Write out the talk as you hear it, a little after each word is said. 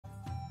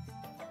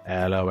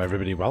Hello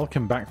everybody,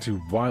 welcome back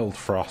to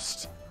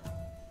Wildfrost.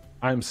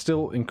 I'm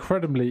still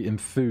incredibly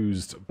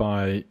enthused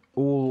by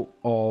all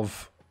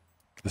of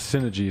the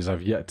synergies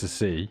I've yet to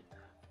see.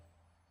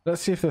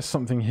 Let's see if there's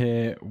something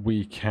here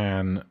we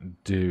can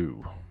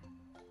do.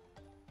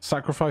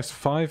 Sacrifice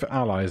 5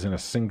 allies in a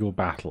single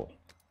battle.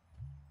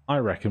 I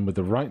reckon with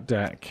the right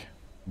deck,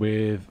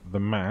 with the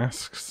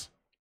masks,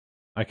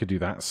 I could do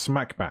that.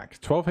 Smack back.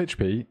 12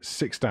 HP,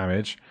 6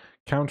 damage,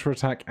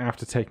 counterattack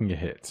after taking a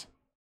hit.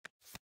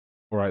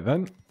 Alright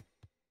then.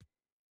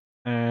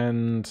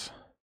 And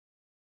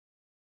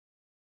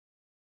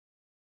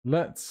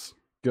let's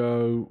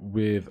go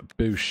with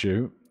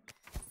Bushu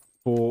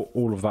for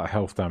all of that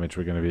health damage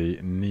we're going to be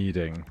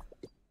needing.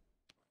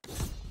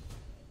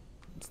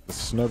 It's the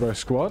Snowbow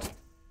squad.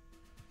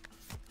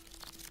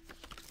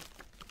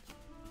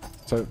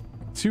 So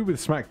 2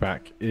 with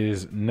Smackback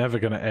is never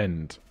going to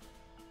end,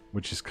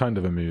 which is kind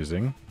of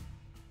amusing.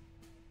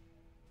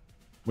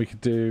 We could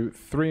do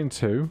 3 and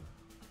 2.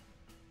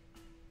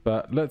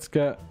 But let's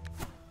get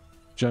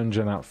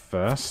Junjun out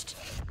first.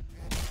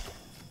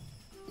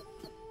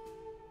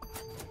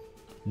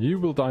 You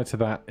will die to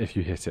that if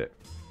you hit it.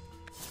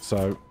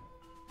 So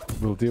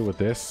we'll deal with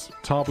this.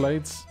 Tar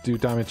blades do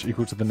damage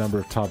equal to the number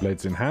of tar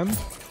blades in hand.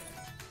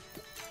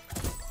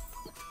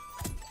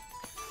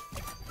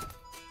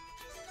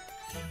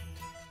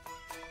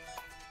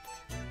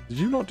 Did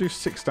you not do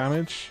 6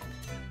 damage?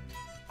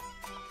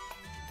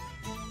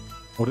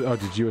 Or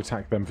did you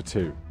attack them for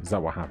 2? Is that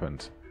what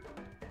happened?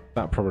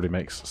 That probably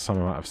makes some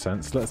amount of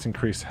sense. Let's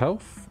increase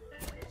health.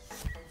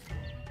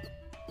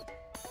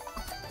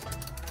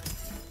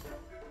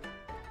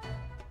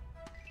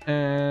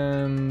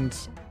 And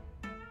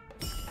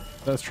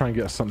let's try and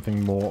get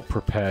something more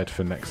prepared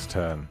for next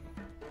turn.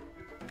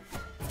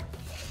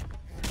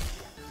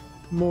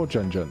 More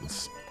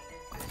Junjuns.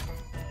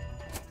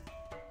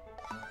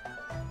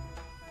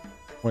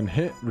 When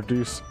hit,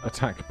 reduce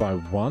attack by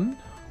 1.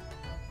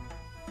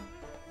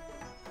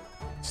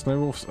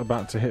 Snowwolf's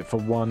about to hit for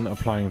 1,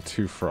 applying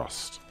 2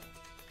 frost.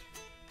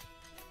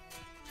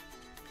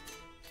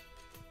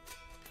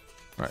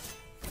 Right.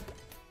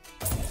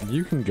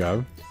 You can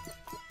go.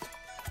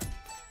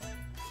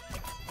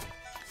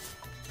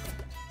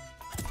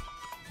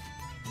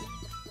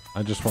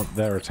 I just want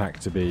their attack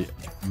to be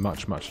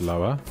much, much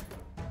lower.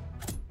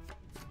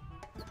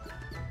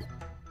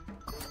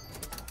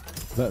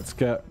 Let's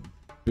get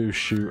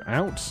Bushu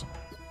out.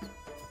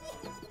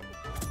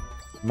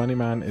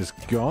 Moneyman is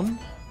gone.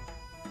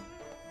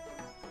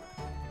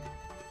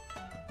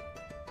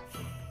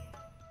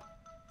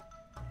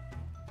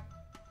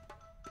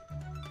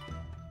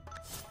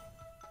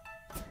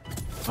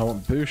 I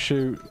want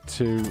Bushu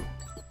to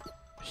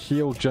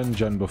heal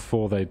Junjun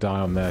before they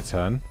die on their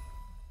turn.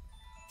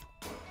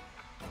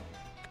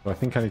 So I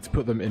think I need to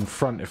put them in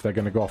front if they're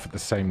going to go off at the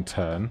same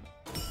turn.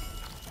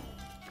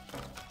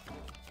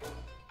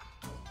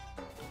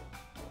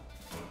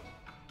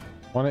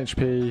 One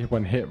HP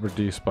when hit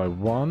reduced by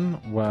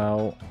 1.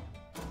 Well,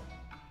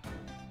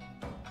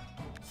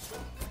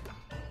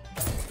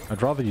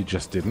 I'd rather you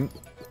just didn't.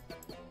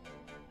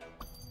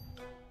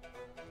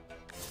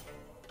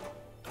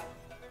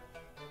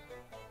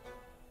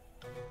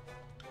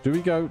 Do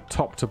we go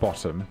top to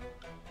bottom?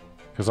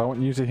 Because I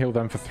want you to heal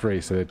them for 3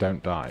 so they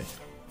don't die.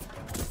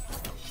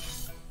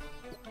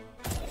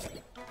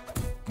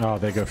 Oh,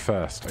 they go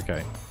first.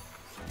 Okay.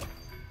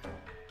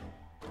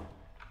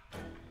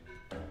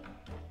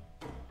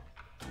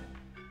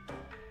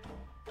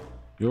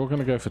 You're going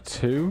to go for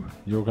 2.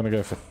 You're going to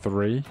go for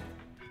 3.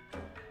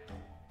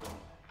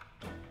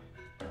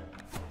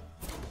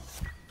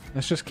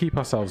 Let's just keep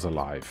ourselves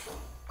alive.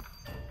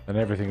 And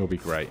everything will be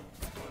great.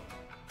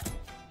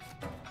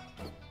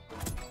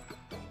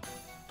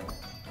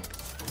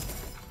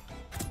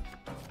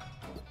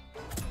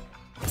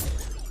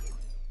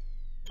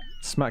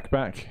 Smack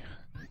back.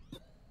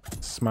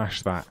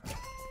 Smash that. I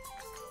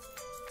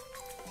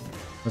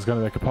was going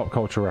to make a pop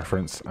culture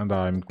reference, and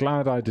I'm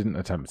glad I didn't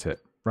attempt it.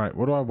 Right,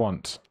 what do I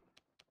want?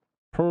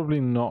 Probably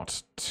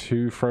not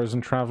 2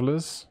 frozen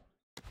travelers.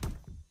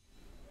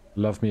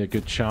 Love me a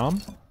good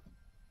charm.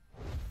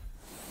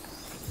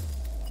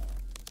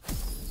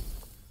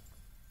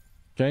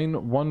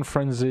 Gain 1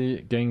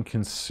 frenzy, gain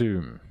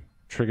consume.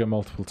 Trigger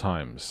multiple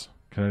times.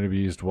 Can only be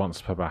used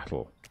once per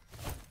battle.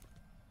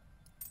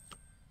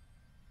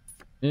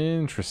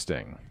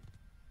 Interesting.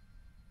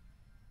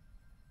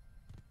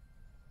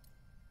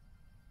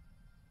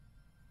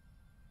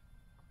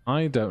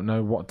 I don't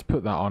know what to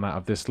put that on out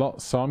of this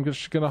lot, so I'm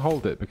just going to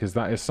hold it because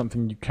that is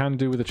something you can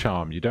do with a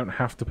charm. You don't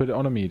have to put it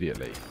on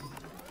immediately.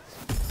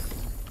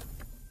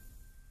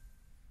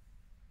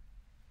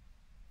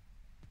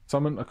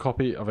 Summon a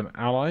copy of an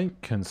ally.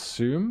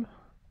 Consume.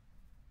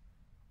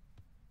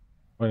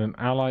 When an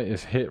ally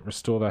is hit,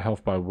 restore their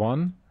health by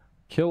 1.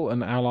 Kill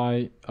an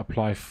ally,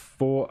 apply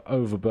 4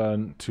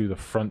 overburn to the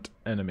front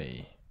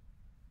enemy.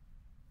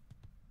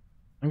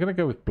 I'm going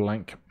to go with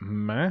blank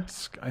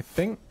mask, I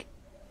think.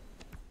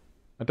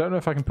 I don't know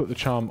if I can put the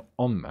charm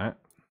on that.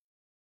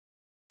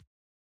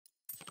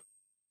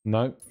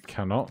 No,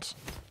 cannot.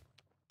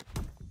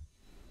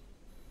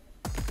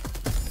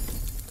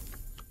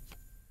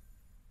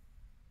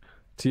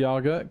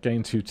 Tiaga,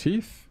 gain 2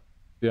 teeth.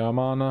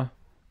 Diamana,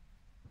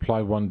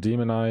 apply 1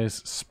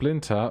 demonize.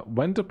 Splinter,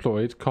 when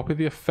deployed, copy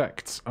the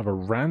effects of a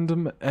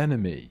random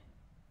enemy.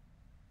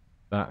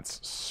 That's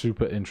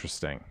super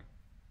interesting.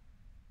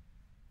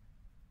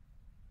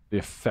 The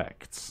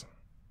effects.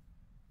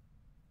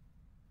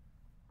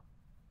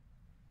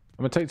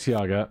 I'm going to take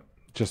Tiaga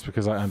just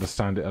because I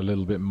understand it a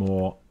little bit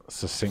more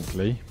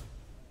succinctly.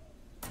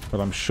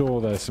 But I'm sure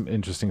there's some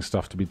interesting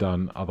stuff to be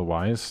done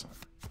otherwise.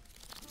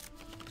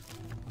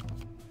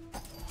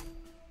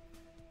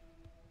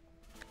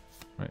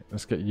 Right,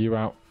 let's get you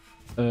out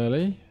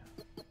early.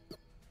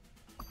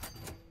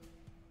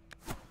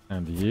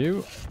 And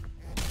you.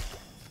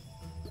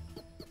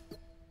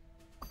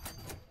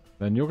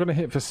 Then you're going to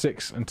hit for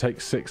 6 and take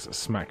 6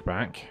 smack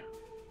back.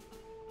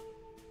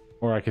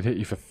 Or I could hit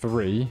you for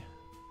 3,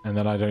 and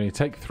then I'd only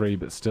take 3,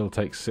 but still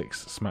take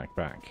 6 smack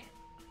back.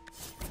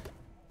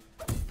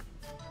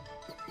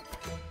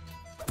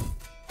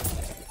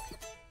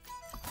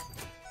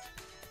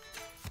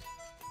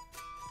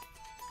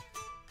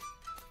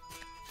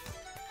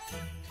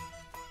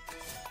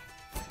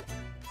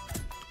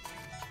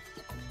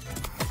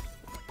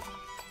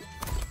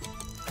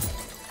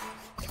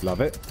 Love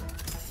it.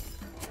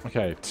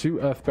 Okay, 2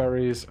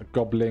 Earthberries, a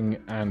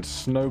Goblin, and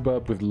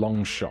Snowbird with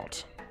Long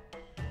Shot.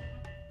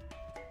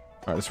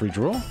 Alright, let's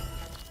redraw.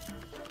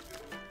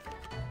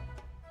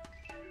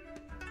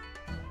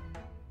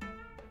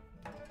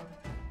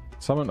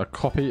 Summon a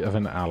copy of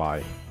an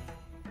ally.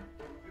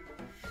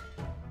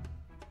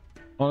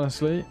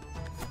 Honestly,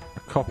 a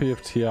copy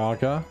of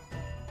Tiaga,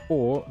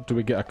 or do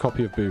we get a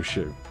copy of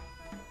Bushu?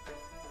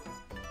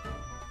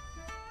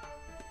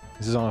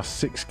 This is on a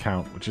 6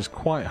 count, which is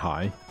quite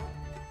high.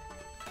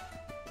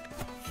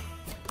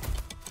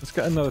 Let's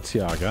get another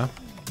Tiaga.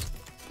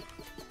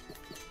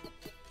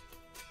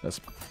 Let's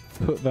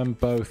put them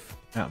both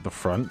at the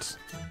front.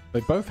 They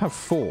both have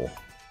 4,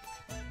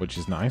 which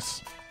is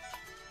nice.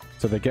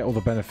 So they get all the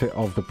benefit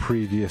of the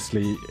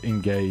previously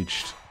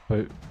engaged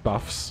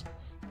buffs.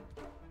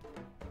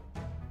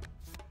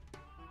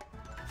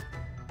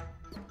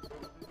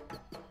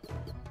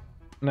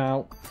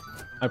 Now,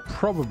 I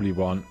probably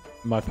want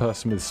my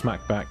person with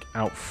smackback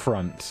out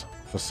front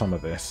for some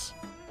of this.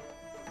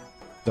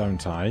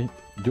 Don't I?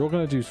 You're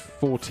going to do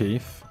 4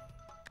 teeth.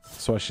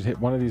 So I should hit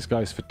one of these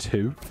guys for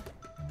 2.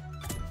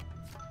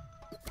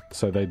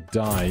 So they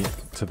die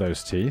to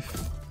those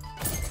teeth.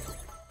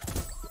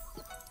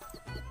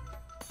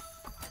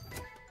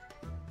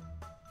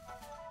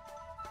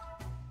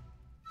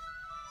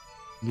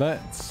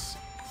 Let's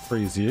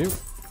freeze you.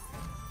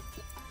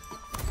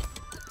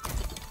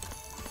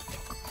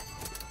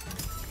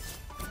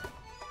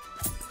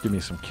 Give me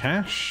some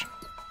cash.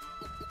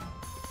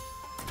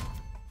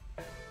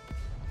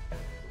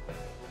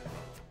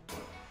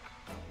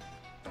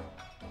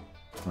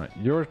 Right,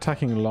 you're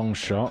attacking long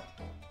shot.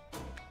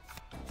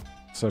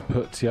 So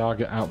put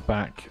Tiaga out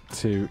back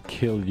to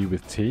kill you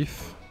with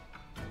teeth.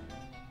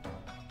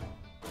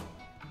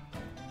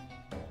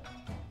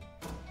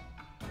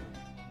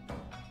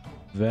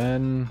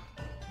 Then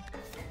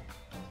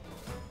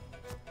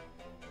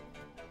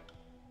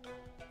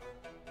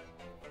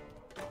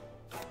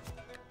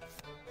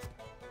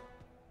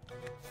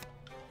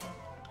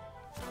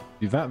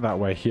do that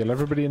way. Heal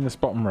everybody in this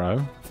bottom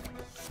row.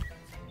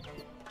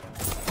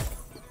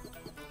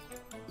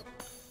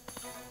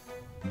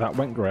 That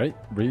went great.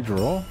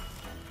 Redraw.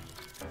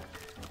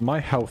 My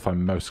health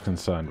I'm most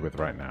concerned with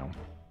right now.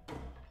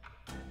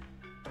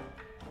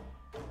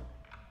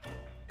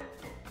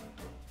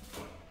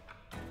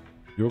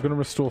 You're going to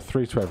restore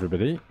 3 to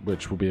everybody,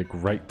 which will be a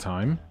great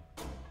time.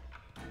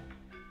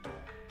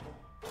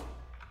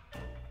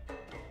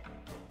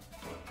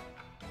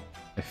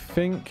 I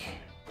think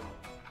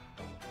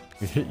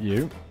we hit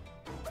you.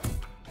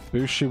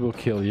 Bushu will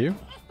kill you.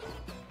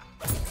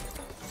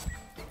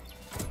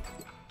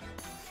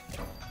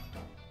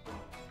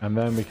 And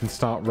then we can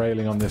start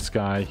railing on this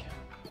guy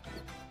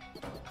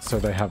so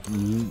they have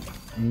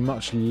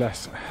much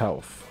less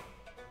health.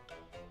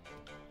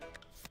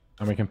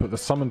 And we can put the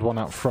summoned one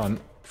out front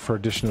for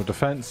additional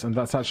defense, and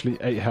that's actually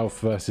 8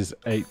 health versus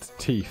 8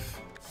 teeth.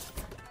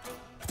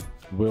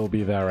 Will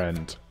be their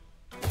end.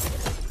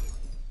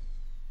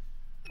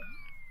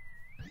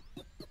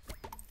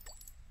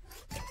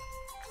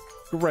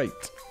 Great.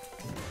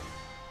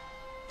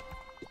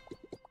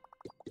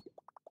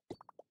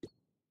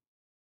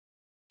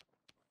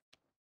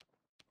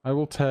 I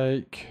will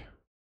take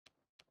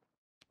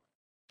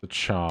the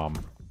charm.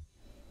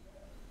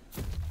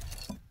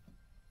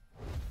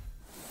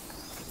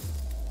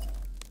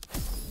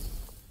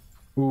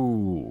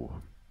 Ooh.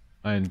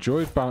 I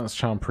enjoyed Balance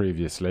Charm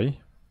previously.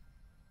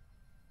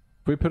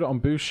 If we put it on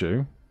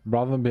Bushu,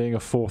 rather than being a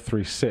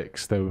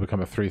 4-3-6, they would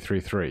become a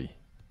 3-3-3.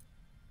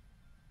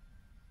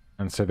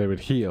 And so they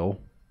would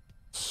heal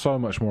so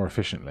much more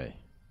efficiently.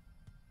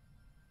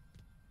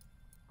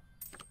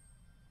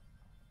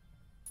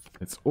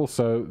 It's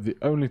also the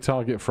only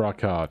target for our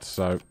card,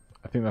 so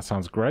I think that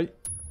sounds great.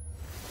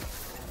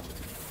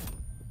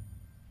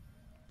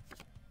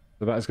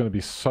 So that is going to be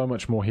so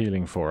much more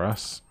healing for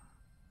us.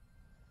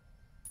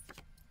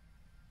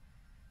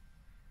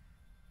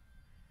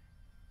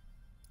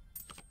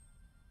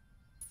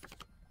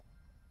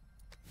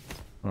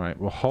 Alright,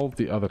 we'll hold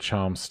the other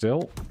charm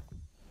still.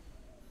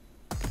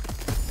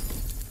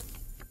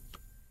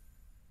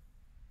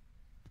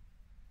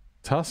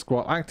 Tusk,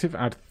 while active,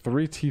 add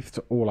 3 teeth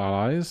to all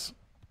allies.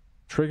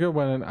 Trigger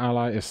when an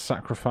ally is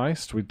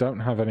sacrificed. We don't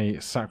have any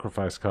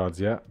sacrifice cards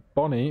yet.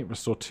 Bonnie,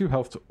 restore 2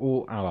 health to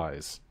all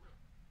allies.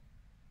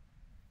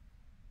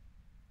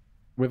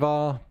 With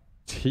our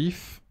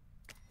teeth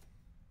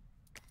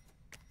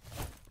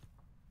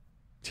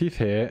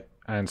here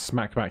and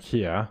smackback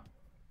here,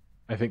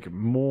 I think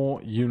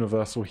more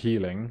universal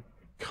healing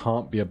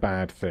can't be a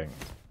bad thing.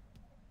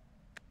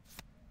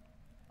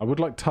 I would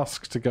like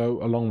Tusk to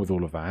go along with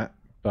all of that,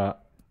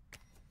 but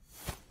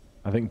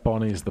I think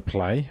Bonnie's the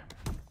play.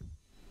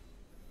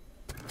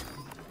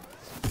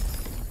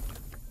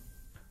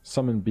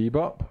 Summon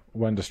Bebop.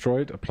 When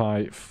destroyed,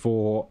 apply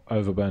 4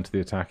 overburn to the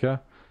attacker.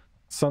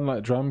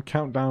 Sunlight Drum.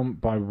 Countdown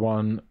by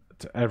 1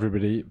 to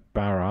everybody.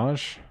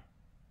 Barrage.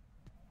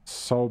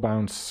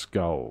 Soulbound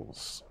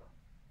Skulls.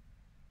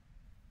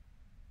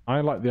 I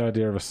like the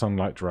idea of a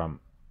Sunlight Drum.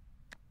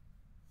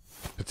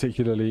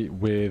 Particularly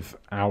with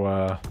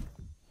our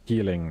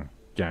healing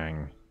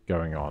gang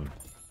going on.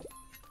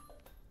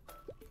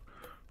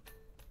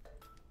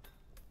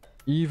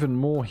 Even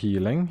more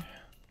healing.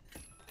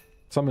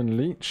 Summon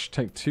Leech.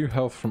 Take 2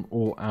 health from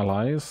all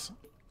allies.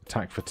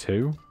 Attack for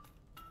 2.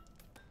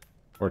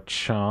 Or a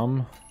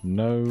Charm.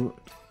 No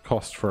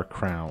cost for a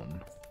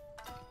crown.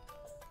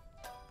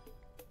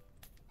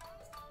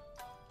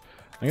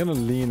 I'm going to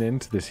lean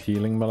into this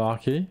healing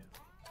malarkey.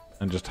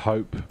 And just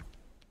hope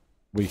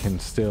we can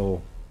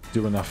still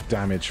do enough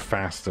damage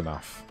fast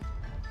enough.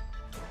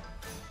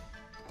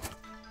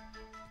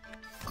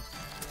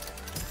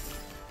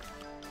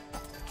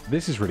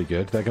 This is really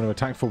good. They're going to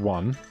attack for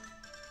 1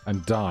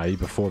 and die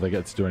before they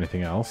get to do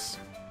anything else.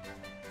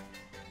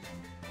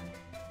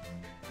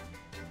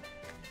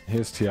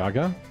 Here's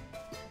Tiaga.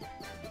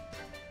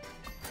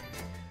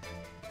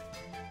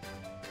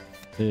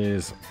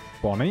 Here's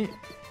Bonnie.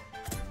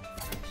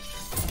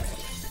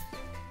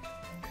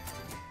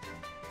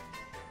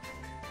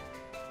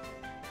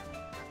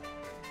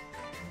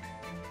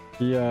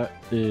 Here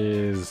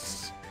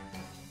is...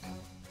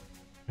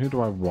 Who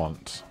do I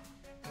want?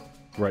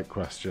 Great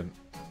question.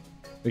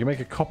 We can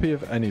make a copy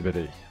of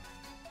anybody.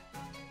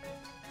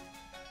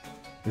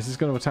 This is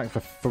going to attack for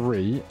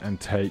 3 and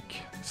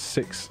take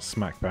 6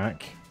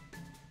 smackback.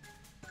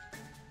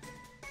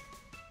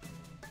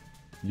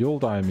 You'll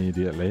die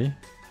immediately.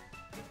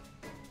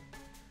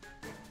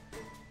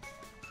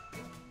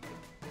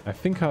 I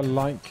think I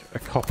like a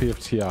copy of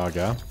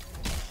Tiaga.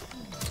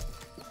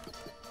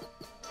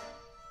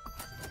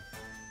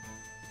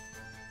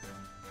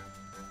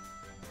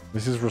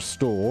 This is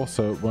restore,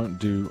 so it won't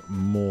do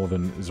more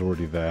than is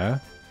already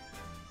there.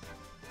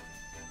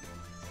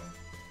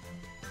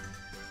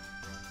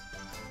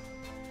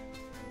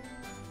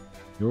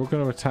 You're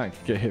going to attack,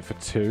 get hit for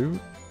 2.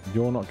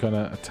 You're not going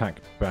to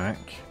attack back.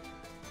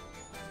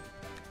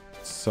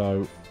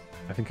 So,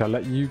 I think I'll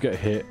let you get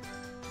hit.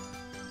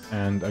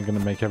 And I'm going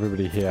to make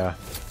everybody here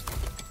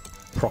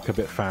proc a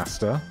bit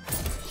faster.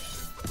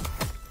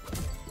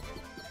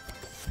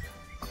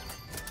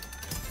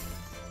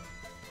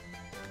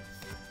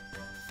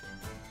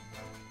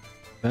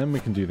 Then we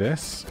can do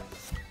this.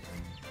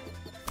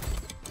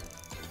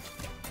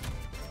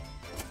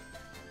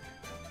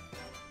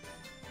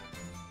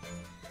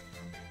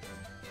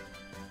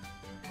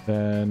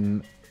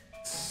 Then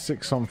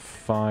 6 on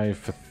 5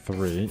 for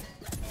 3.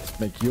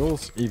 Make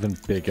yours even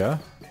bigger.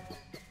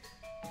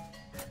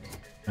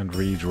 And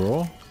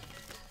redraw.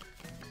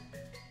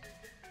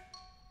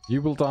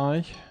 You will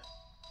die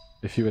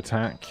if you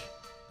attack.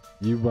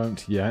 You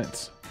won't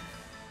yet.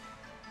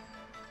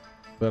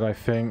 But I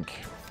think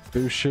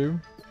Bushu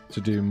to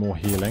do more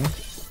healing.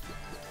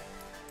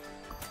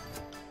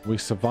 We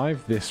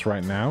survive this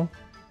right now.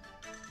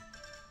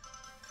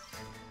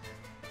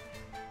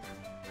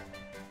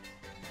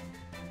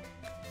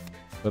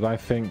 But I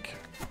think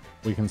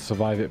we can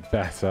survive it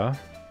better.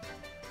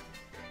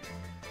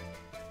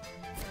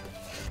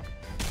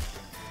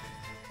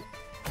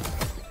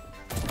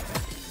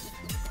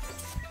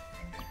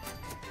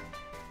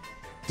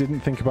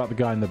 Didn't think about the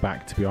guy in the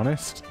back, to be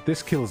honest.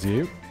 This kills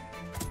you.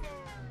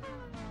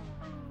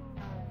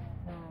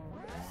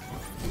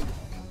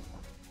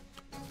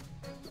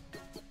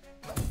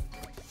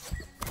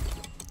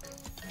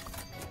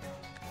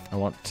 I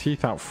want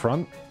teeth out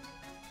front.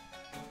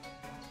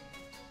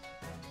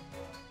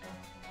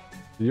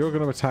 You're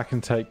going to attack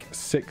and take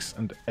 6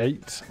 and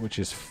 8, which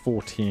is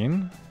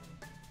 14.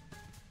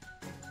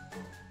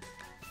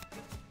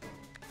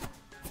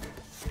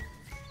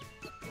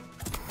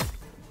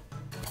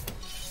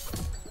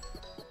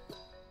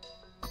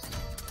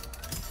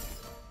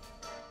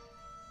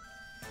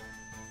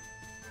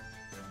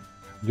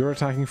 You're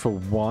attacking for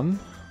 1.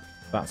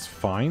 That's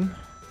fine.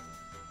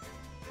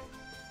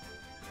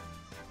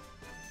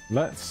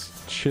 Let's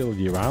chill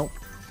you out.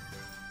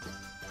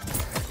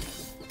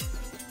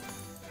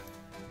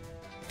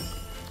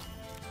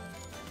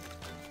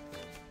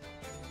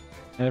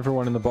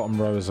 Everyone in the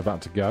bottom row is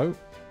about to go.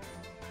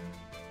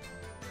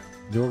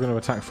 You're going to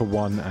attack for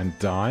 1 and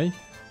die.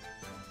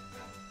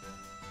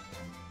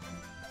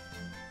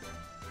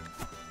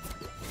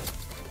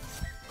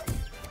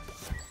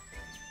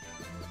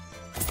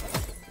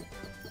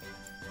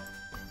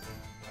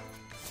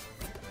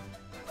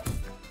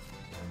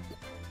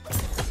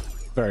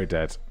 Very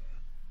dead.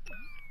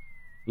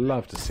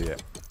 Love to see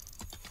it.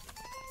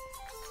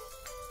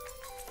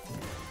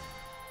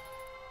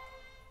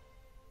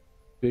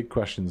 Big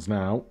questions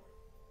now.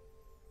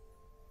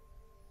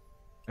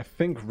 I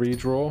think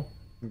redraw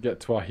and get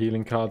to our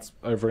healing cards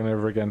over and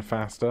over again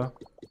faster.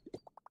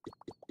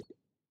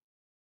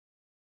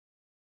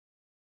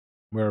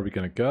 Where are we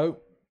going to go?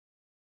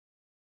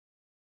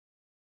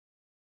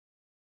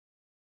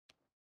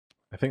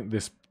 I think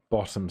this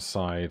bottom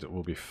side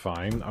will be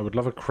fine. I would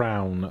love a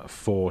crown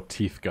for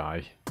Teeth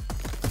Guy.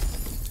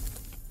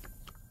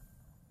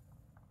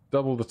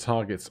 Double the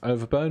target's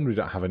overburn. We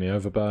don't have any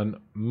overburn.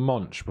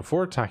 Munch.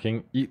 Before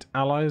attacking, eat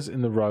allies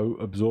in the row,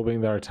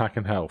 absorbing their attack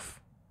and health.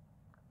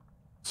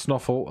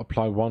 Snuffle.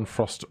 Apply 1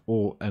 frost to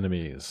all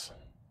enemies.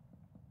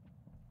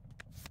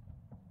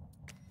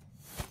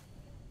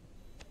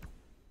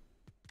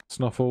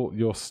 Snuffle,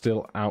 you're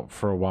still out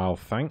for a while,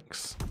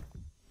 thanks.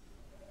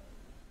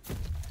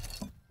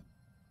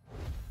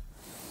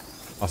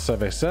 Our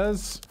survey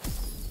says,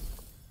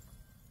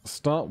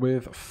 start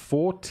with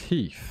 4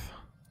 teeth.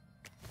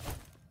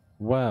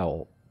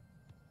 Well,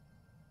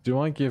 do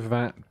I give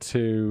that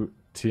to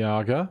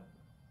Tiaga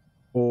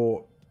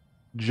or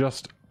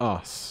just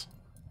us?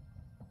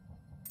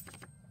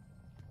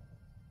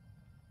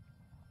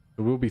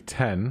 It will be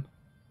 10,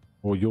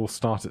 or you'll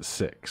start at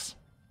 6.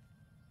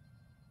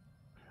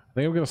 I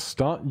think I'm going to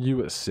start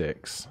you at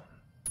 6.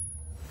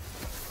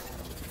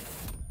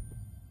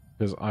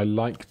 Because I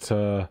like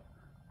to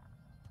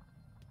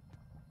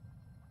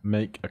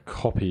make a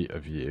copy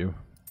of you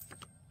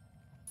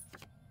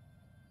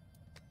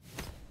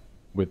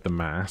with the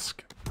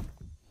mask.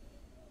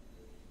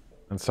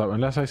 And so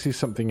unless I see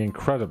something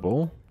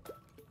incredible,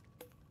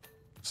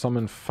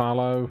 summon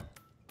fallow,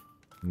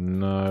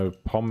 no,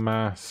 pom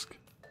mask,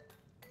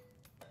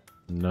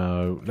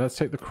 no, let's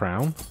take the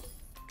crown.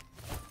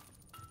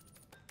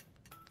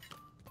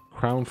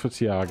 Crown for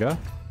Tiaga.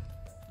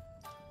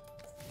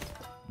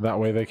 That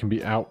way they can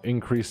be out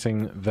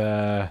increasing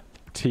their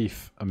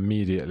teeth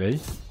immediately.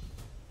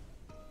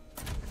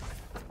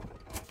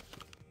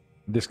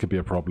 This could be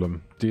a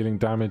problem. Dealing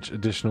damage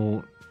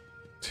additional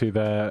to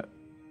their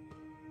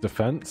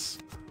defense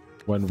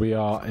when we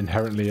are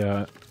inherently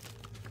a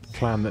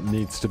clan that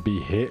needs to be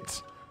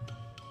hit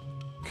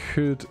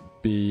could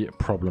be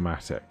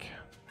problematic.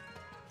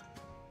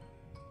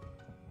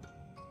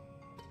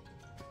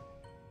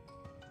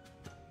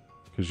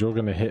 Because you're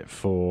going to hit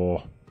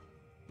for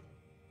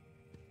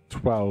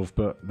 12,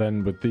 but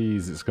then with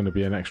these it's going to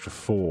be an extra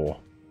 4.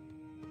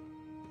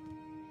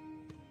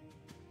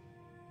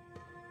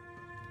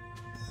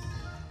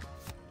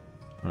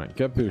 Alright,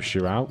 get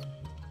Bushu out.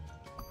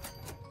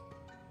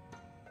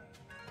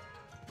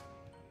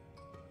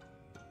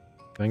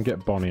 Then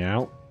get Bonnie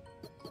out.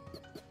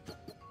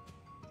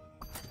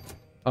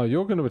 Oh,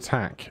 you're going to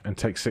attack and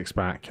take 6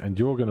 back, and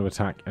you're going to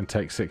attack and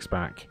take 6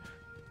 back.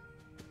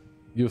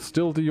 You'll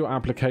still do your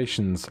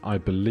applications, I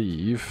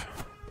believe.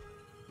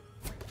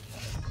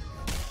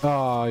 Oh,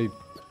 I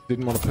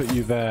didn't want to put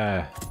you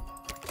there.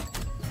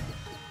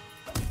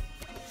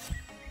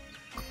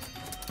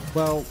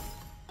 Well,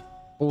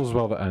 all's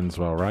well that ends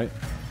well, right?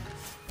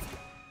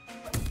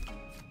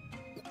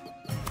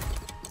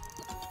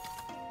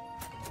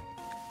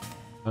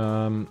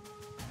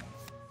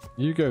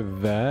 You go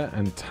there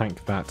and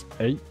tank that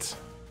 8.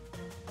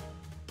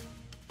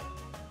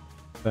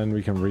 Then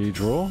we can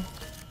redraw.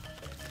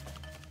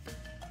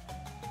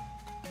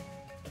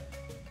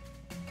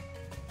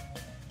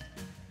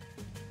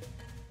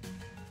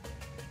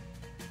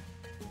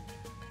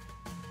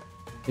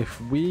 If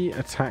we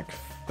attack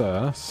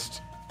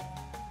first,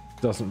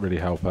 doesn't really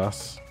help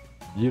us.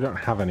 You don't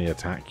have any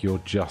attack, you're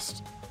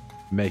just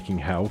making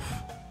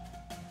health.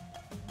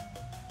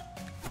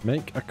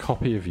 Make a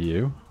copy of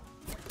you.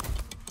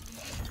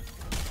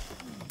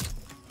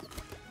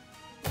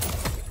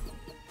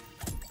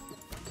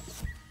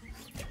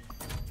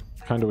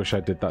 Kinda wish I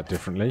did that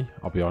differently,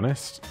 I'll be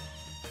honest.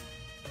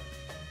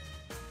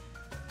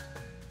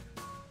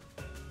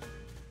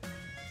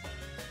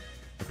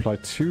 Apply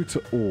 2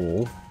 to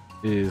all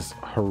is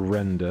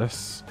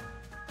horrendous.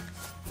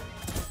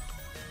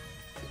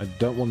 I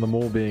don't want them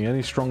all being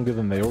any stronger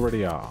than they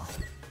already are.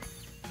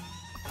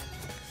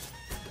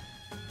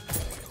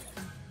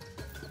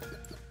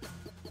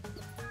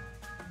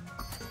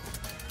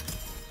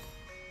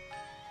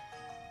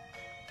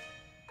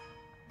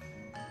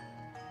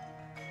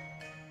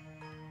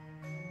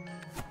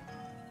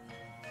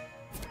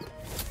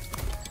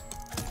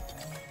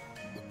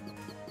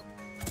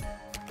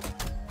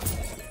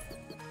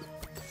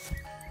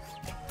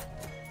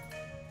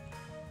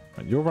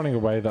 You're running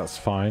away, that's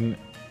fine.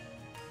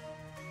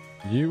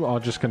 You are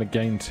just going to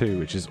gain 2,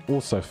 which is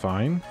also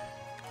fine.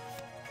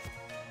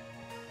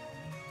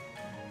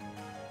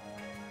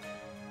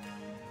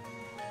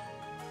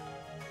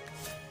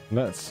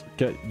 Let's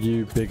get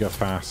you bigger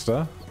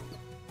faster.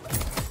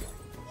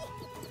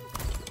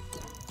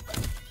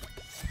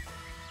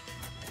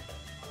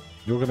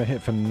 You're going to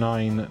hit for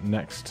 9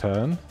 next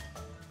turn.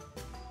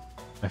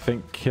 I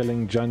think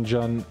killing Jun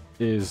Jun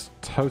is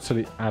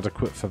totally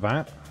adequate for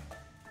that.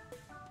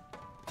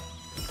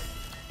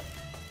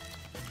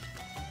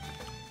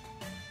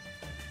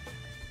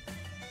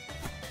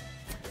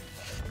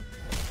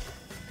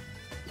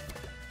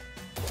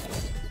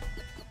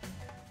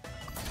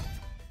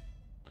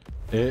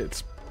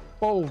 It's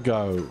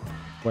Bolgo.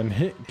 When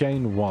hit,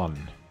 gain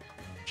 1.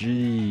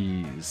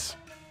 Jeez.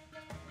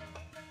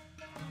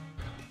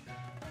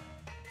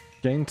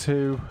 Gain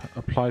 2,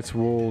 apply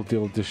to all,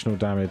 deal additional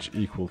damage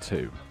equal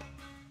 2.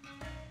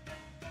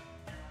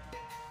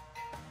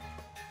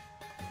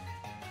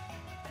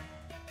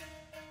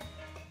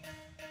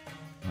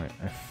 Right,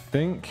 I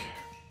think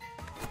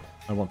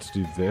I want to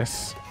do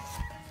this.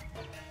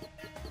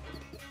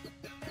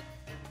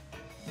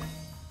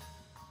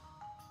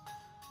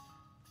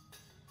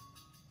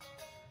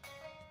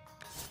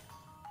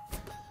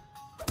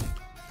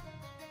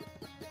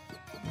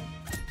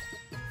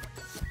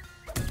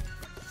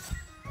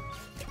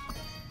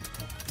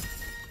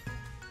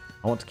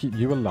 I want to keep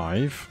you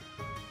alive.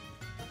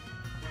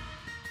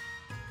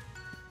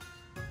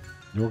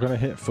 You're going to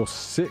hit for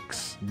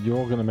 6.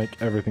 You're going to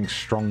make everything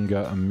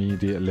stronger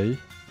immediately.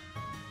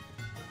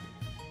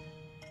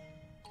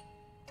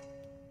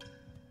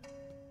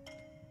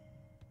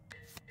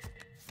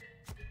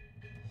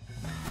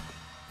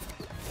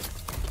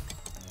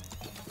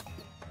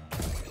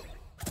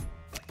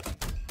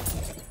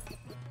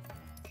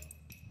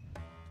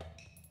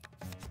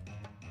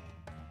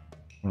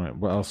 Right,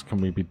 what else can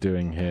we be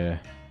doing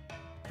here?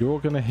 You're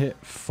going to hit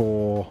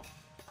for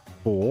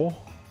 4.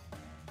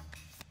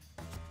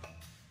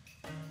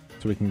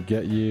 So we can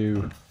get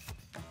you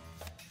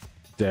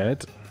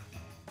dead.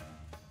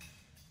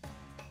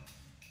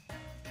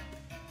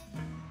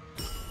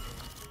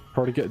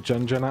 Probably get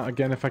Jun Jun out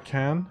again if I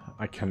can.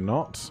 I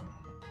cannot.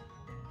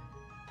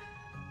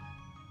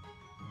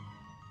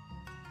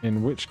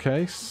 In which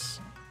case...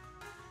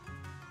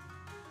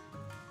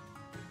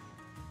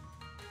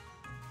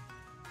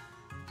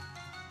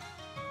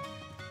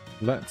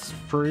 let's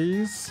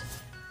freeze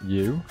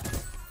you.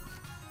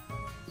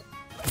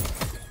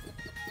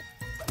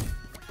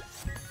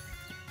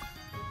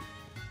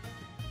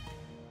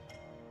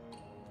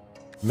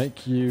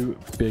 Make you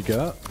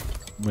bigger,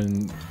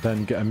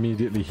 then get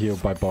immediately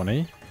healed by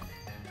Bonnie.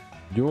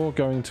 You're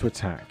going to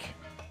attack.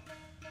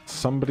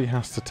 Somebody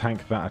has to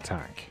tank that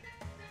attack.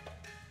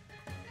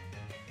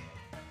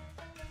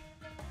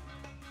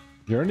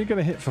 You're only going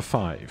to hit for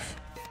 5.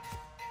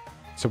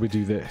 So we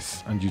do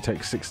this, and you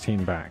take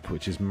 16 back,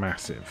 which is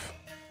massive.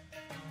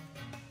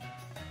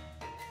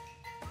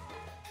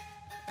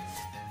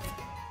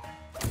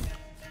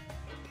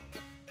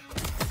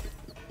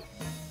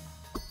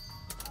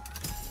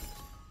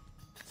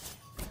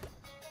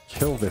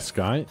 Kill this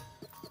guy.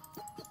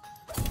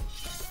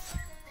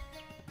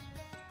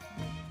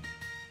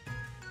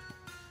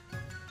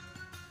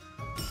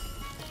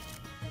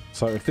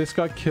 So if this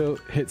guy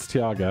hits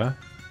Tiaga,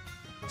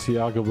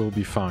 Tiaga will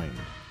be fine.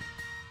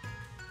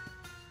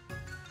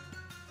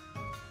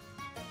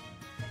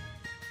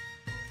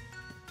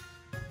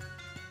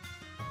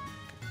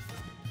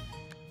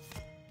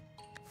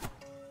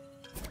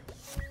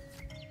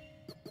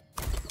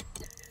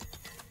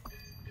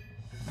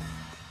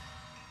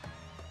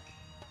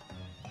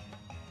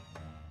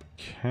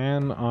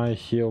 Can I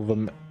heal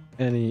them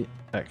any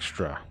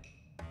extra?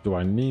 Do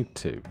I need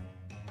to?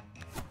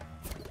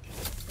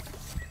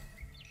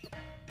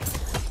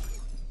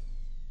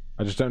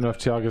 I just don't know if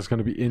Tiaga's going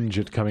to be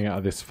injured coming out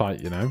of this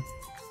fight, you know?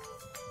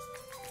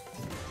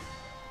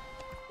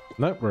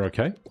 No, we're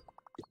okay.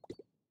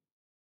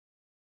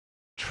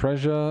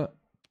 Treasure,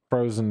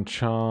 frozen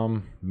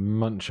charm,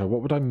 muncher.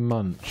 What would I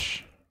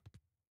munch?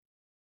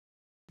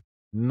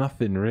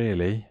 Nothing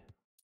really.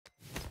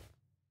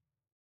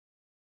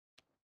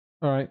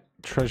 Alright,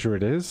 treasure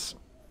it is.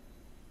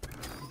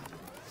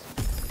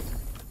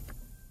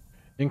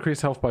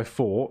 Increase health by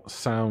 4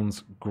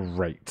 sounds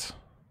great.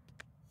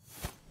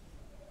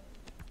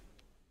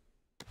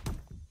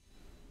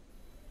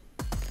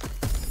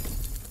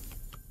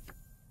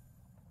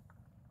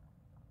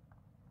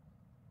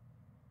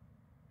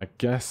 I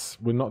guess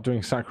we're not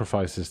doing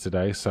sacrifices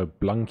today, so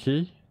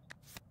Blunky.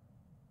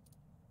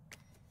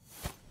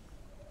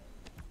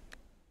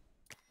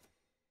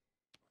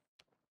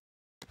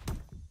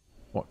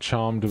 What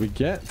charm do we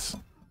get?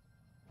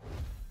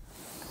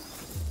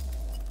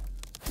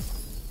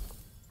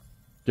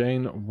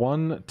 Gain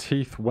 1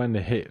 teeth when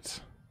hit.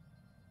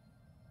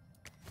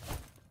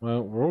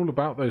 Well, we're all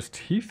about those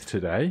teeth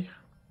today.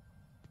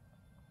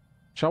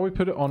 Shall we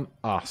put it on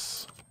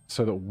us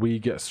so that we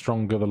get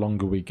stronger the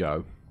longer we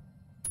go?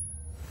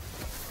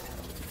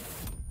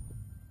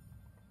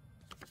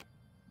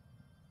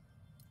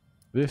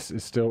 This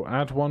is still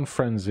add 1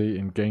 frenzy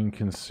and gain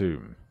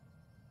consume.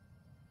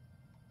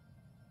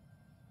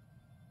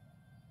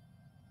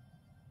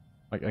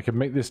 Like, I could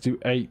make this do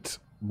 8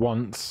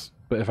 once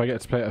but if I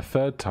get to play it a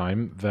third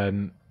time,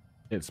 then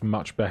it's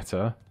much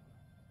better.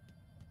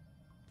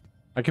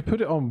 I could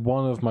put it on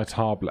one of my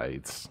tar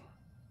blades.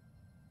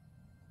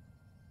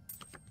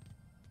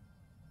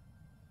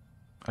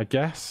 I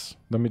guess.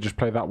 Let me just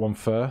play that one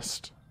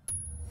first.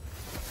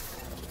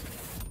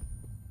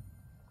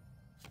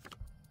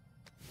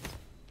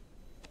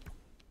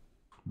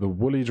 The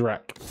Woolly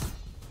Drek.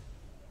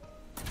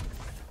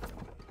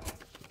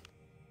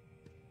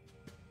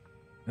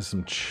 There's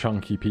some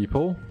chunky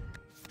people.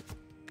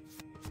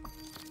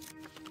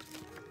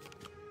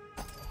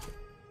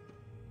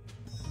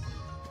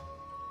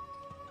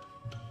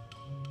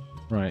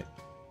 Right.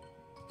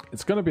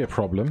 It's going to be a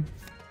problem.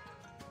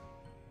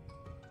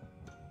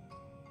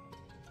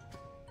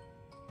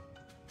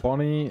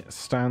 Bonnie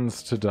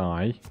stands to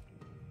die.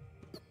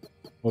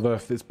 Although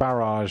if it's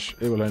barrage,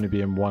 it will only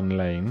be in one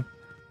lane.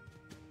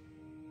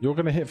 You're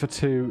going to hit for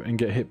 2 and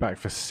get hit back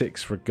for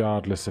 6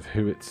 regardless of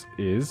who it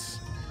is.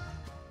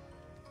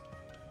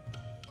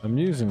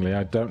 Amusingly,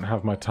 I don't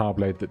have my tar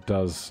blade that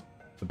does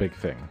the big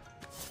thing.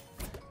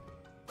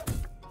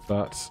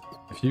 But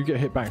if you get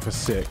hit back for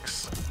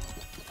 6,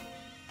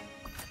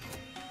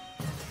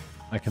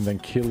 I can then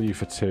kill you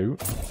for 2.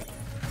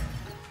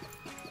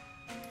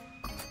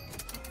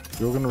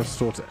 You're going to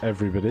restore to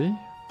everybody.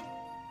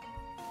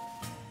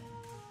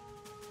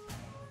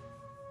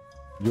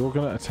 You're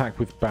going to attack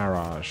with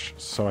barrage.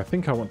 So I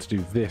think I want to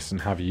do this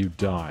and have you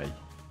die.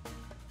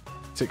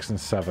 6 and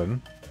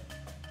 7.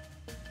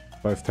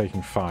 Both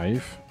taking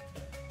 5.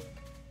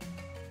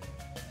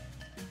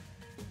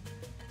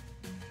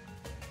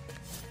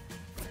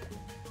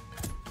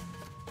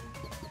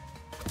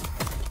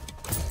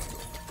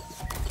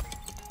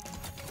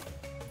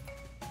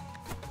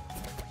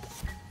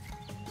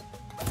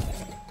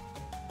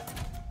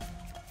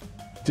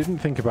 Didn't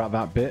think about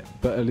that bit,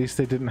 but at least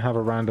they didn't have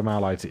a random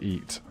ally to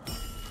eat.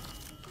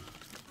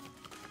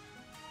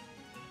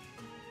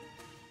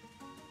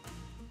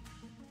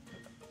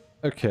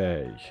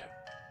 Okay.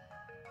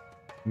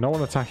 No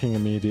one attacking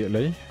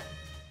immediately.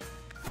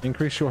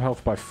 Increase your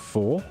health by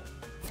 4.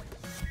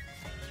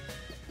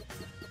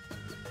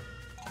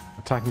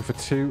 Attacking for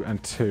 2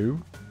 and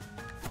 2.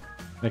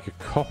 Make a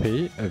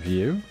copy of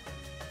you.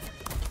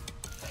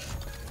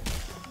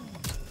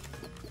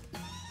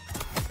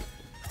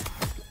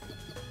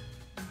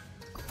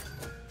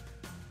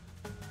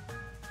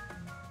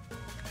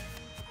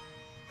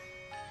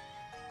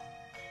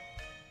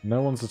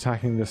 No one's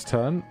attacking this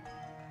turn.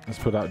 Let's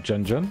put out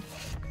Junjun.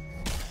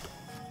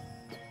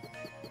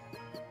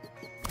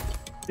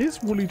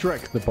 Is Woolly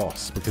Drek the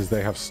boss because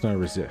they have snow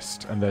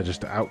resist and they're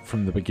just out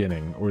from the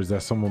beginning? Or is there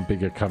someone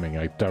bigger coming?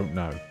 I don't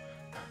know.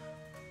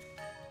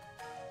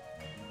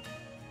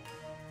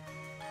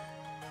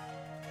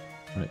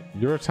 Right,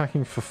 you're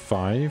attacking for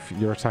 5.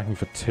 You're attacking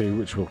for 2,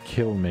 which will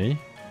kill me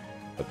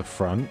at the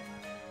front.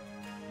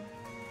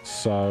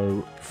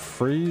 So,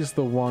 freeze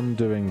the one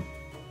doing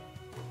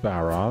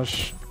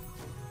barrage.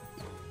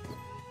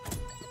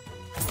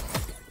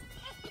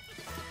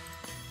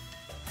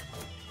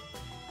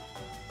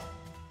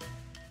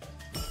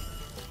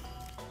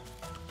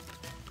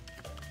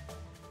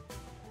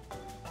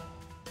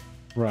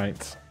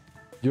 Right.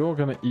 You're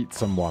going to eat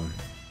someone,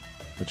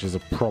 which is a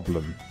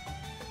problem.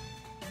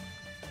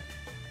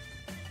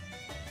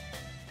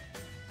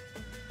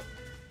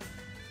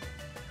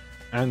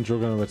 And you're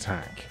going to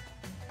attack.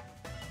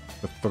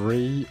 For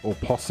 3 or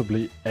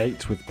possibly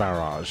 8 with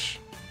barrage.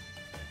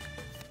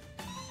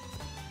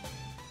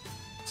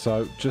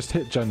 So just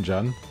hit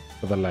Junjun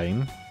for the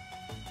lane.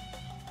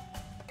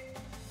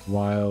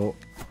 While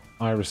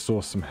I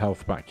restore some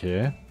health back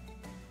here.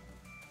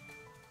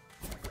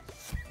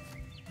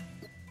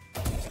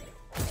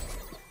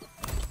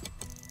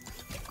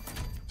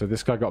 So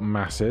this guy got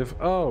massive.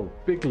 Oh,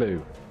 Big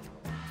Lou.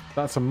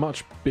 That's a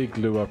much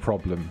bigluer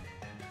problem.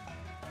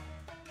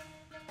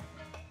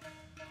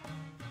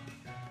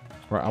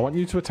 Right, I want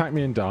you to attack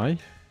me and die.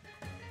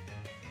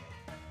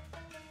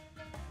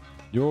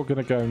 You're going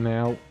to go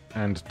now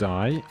and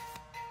die.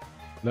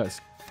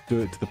 Let's do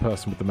it to the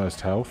person with the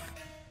most health.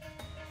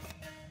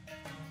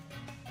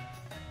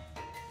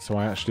 So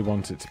I actually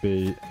want it to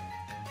be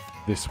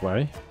this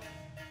way.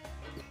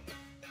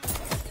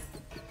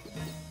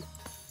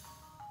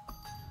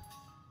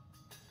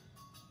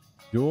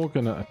 You're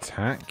going to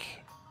attack.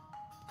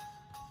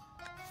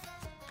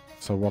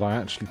 So what I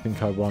actually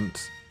think I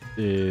want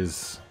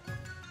is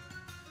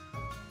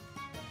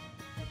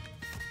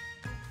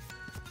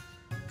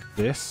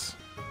this.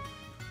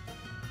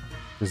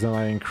 Because then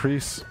I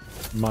increase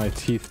my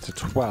teeth to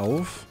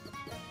 12.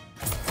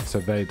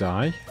 So they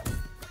die.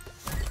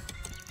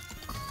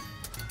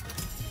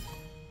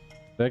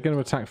 They're going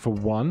to attack for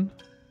 1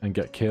 and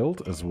get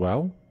killed as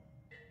well.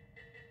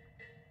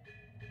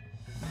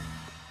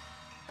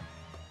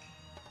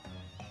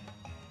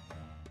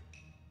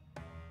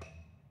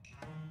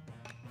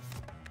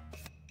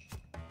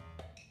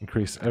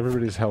 Increase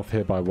everybody's health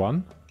here by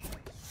 1.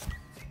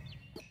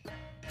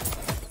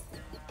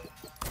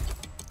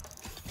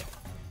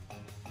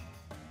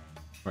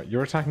 Right,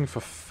 you're attacking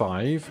for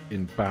 5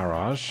 in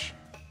barrage.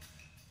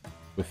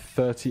 with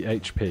 30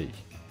 HP.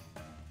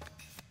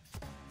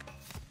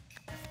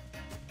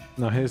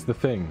 Now here's the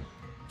thing.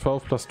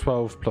 12 plus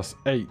 12 plus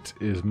 8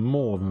 is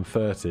more than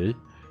 30.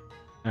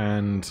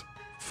 And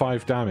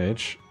 5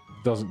 damage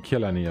doesn't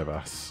kill any of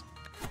us.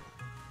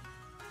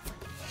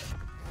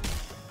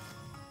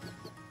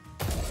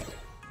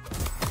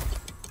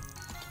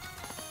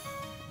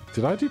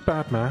 Did I do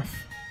bad math?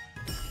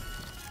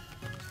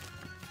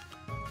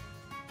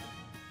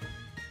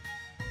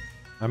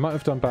 I might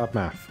have done bad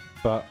math,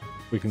 but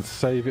we can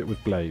save it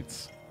with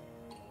blades.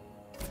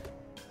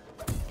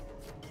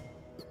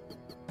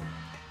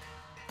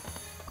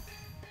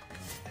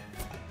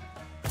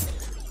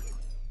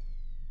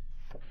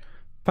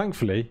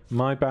 Thankfully,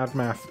 my bad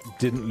math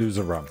didn't lose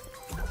a run.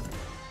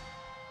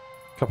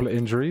 Couple of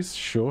injuries,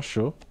 sure.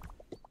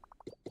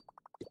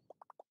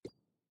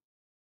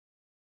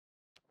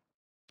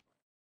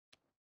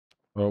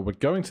 Well, we're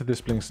going to this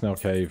Blink Snail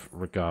Cave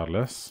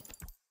regardless.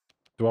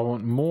 Do I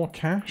want more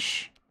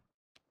cash?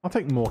 I'll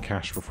take more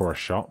cash before a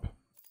shop.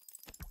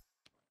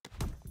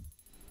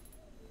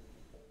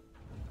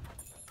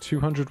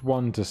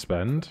 201 to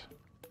spend.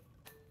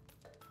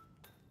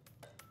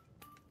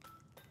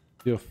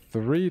 Deal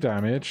 3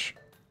 damage.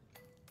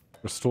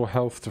 Restore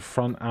health to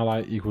front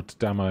ally equal to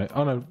damage.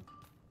 Oh no.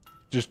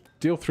 Just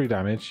deal 3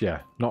 damage.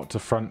 Yeah, not to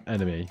front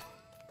enemy.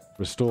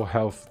 Restore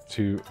health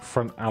to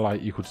front ally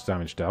equal to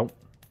damage dealt.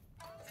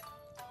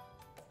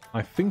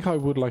 I think I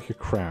would like a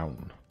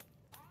crown.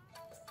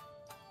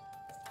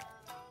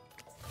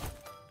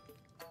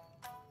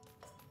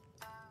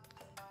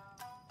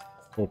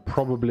 Or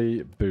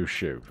probably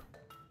Bushu.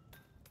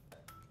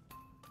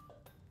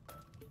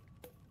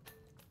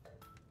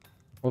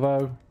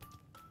 Although,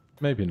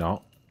 maybe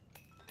not.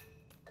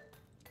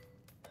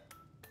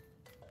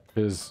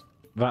 Because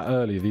that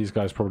early, these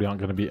guys probably aren't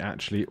going to be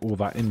actually all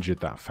that injured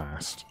that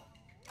fast.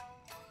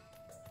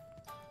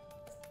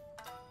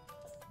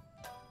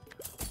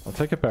 I'll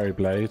take a berry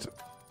blade.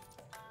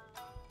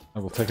 I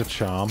will take a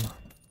charm.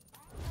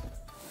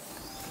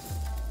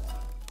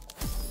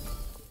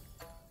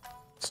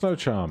 Snow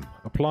charm.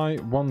 Apply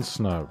 1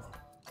 snow.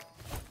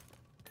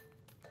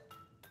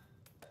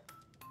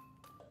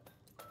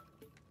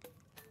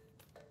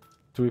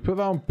 Do we put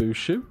that on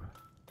Bushu?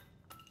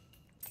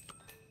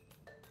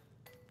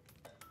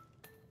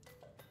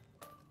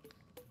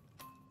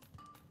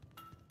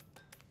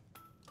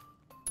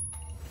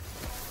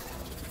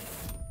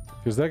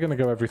 Because they're going to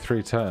go every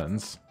 3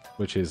 turns,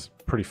 which is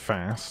pretty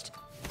fast.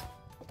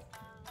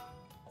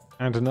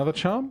 And another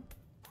charm?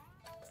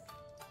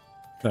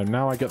 No,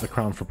 now I get the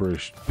crown for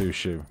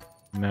Bushu.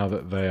 Now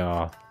that they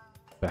are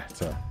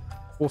better.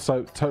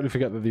 Also, totally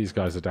forget that these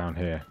guys are down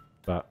here.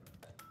 But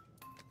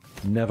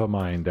never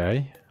mind,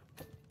 eh?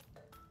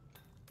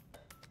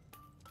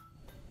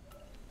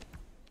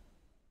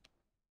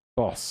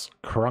 Boss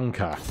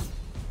Krunker.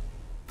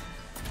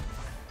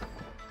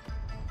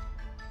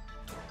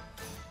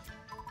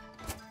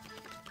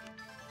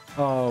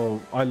 Oh,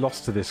 I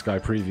lost to this guy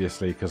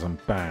previously because I'm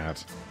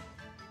bad.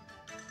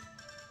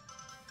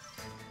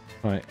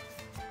 Right.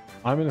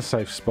 I'm in a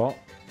safe spot.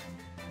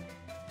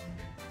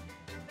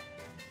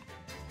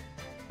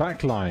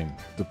 Backline.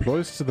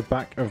 Deploys to the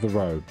back of the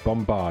road.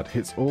 Bombard.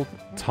 Hits all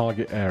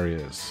target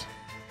areas.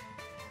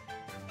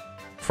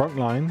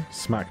 Frontline.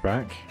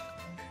 Smackback.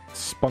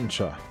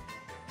 Spuncher.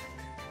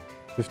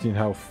 15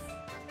 health.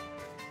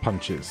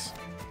 Punches.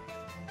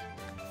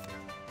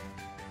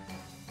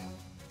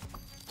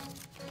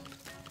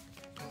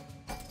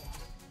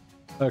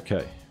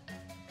 Okay.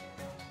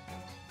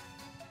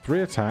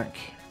 3 attack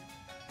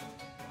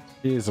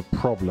is a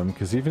problem,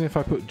 because even if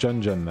I put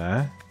Jun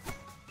there,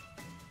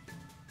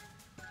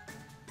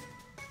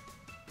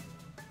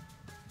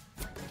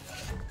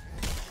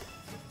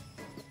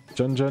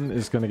 Jun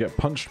is going to get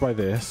punched by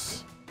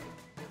this,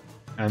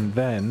 and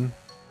then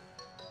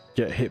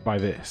get hit by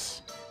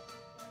this.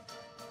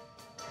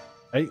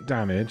 8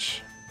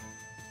 damage,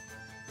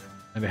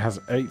 and it has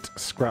 8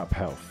 scrap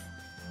health.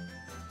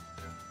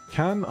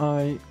 Can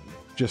I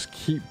just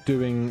keep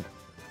doing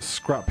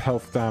scrap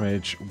health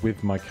damage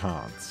with my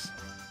cards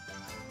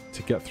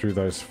to get through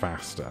those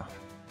faster?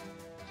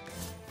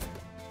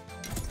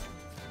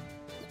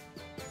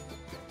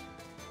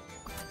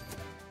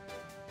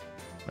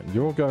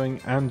 You're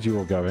going and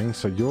you're going,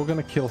 so you're going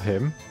to kill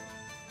him.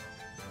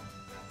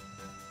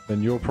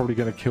 Then you're probably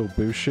going to kill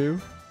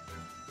Bushu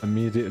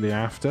immediately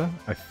after,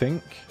 I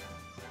think.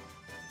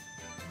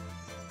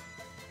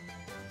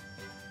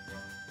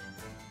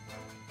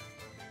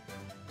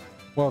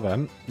 Well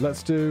then,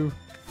 let's do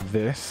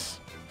this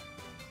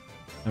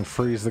and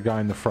freeze the guy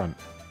in the front.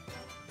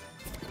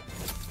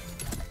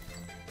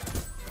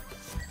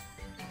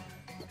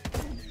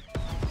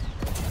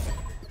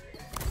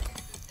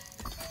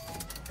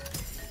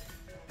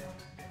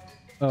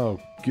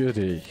 Oh,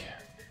 goody.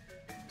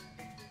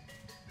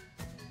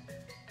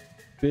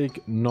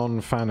 Big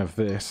non-fan of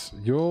this.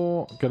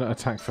 You're going to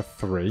attack for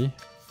 3.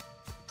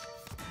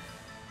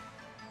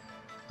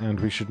 And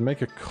we should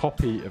make a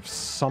copy of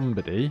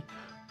somebody.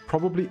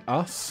 Probably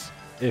us,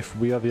 if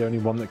we are the only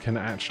one that can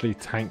actually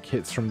tank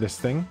hits from this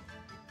thing.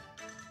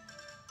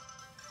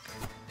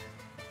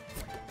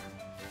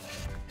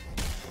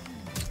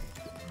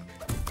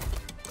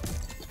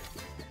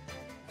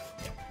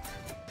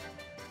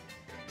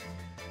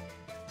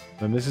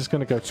 Then this is going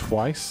to go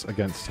twice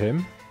against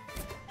him,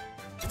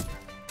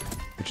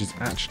 which is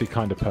actually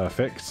kind of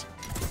perfect.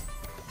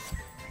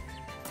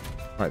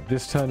 Right,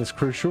 this turn is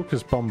crucial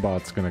because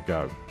Bombard's going to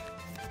go.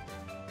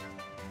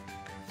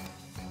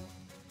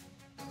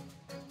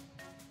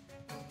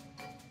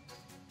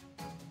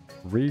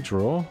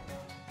 Redraw.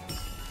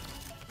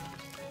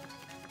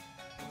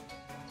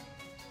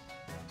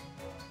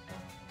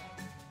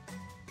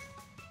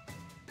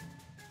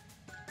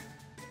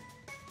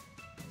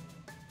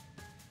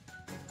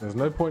 There's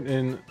no point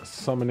in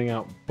summoning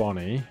out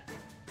Bonnie,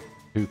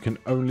 who can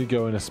only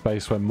go in a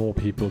space where more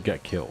people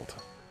get killed.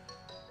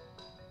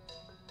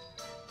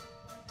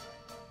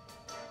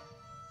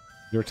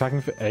 You're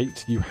attacking for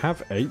 8. You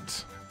have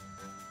 8.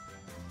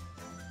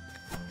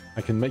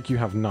 I can make you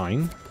have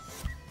 9.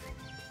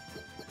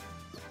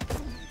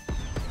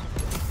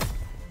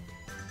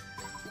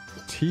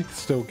 Teeth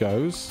still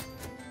goes.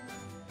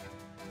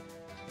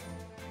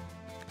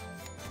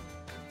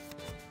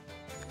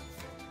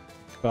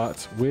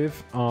 But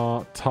with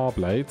our tar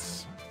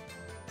blades,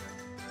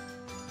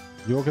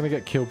 you're going to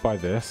get killed by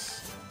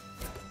this.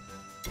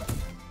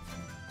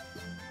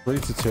 3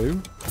 to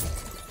 2.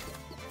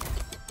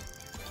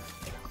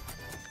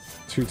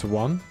 2 to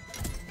 1.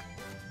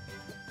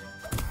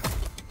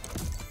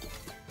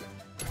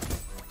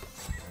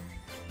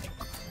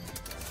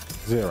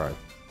 Zero.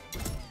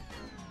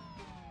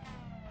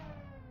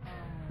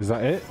 Is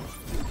that it?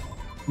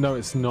 No,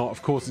 it's not.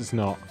 Of course it's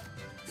not.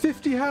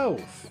 50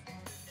 health!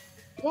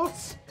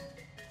 What?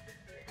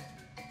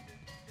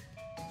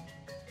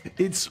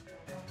 It's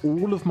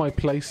all of my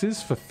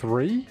places for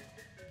 3?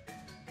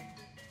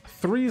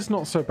 3 is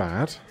not so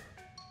bad.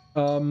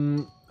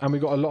 And we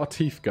got a lot of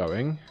teeth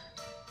going.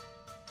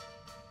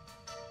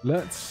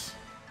 Let's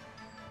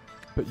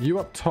put you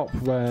up top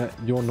where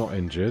you're not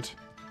injured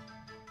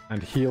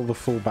and heal the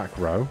full back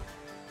row,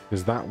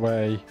 because that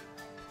way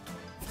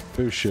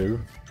Bushu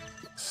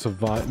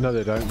survive. No,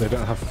 they don't. They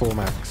don't have full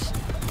max.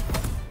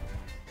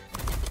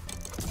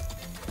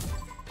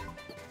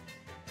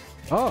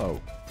 Oh.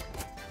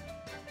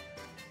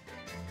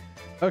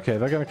 Okay,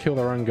 they're going to kill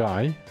their own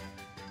guy,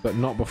 but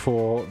not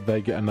before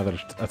they get another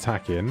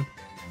attack in.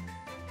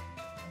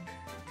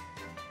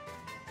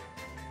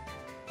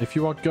 If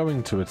you are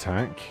going to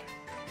attack,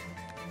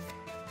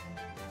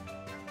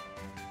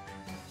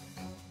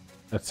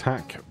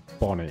 attack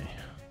Bonnie.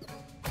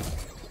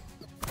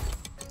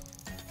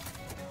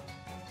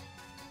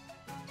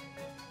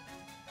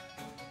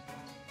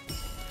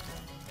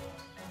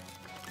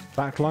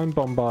 Backline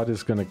Bombard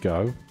is going to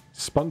go.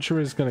 Spuncher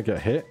is going to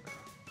get hit.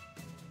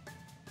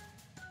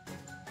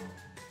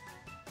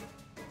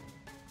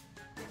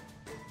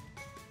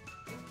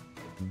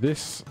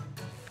 This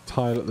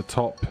tile at the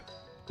top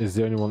is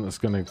the only one that's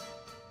going to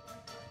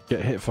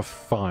get hit for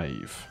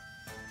 5.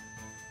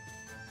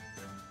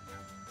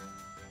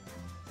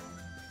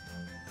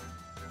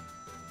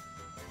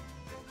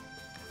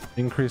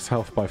 Increase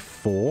health by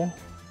 4.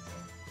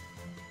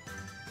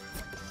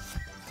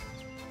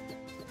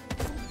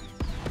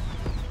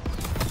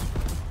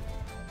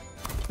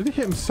 Did he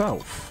hit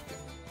himself?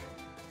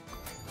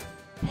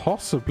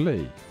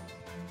 Possibly.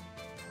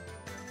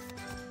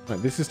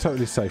 Right, this is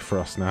totally safe for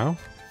us now.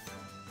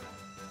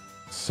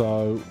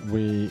 So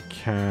we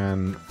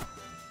can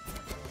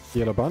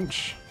heal a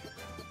bunch.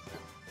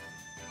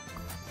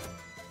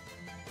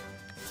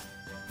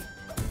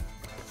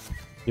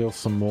 Heal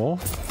some more.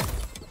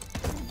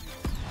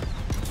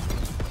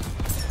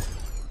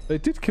 They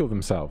did kill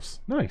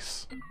themselves.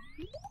 Nice.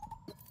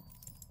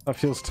 That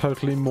feels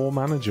totally more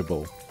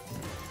manageable.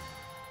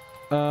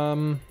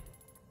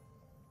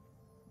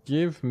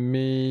 Give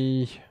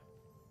me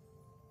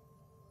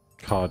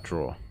card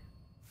draw.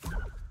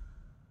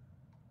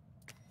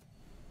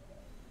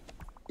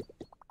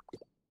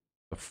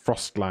 The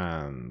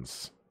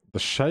Frostlands. The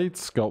Shade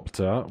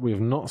Sculptor we have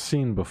not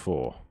seen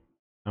before.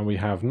 And we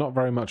have not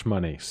very much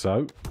money,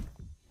 so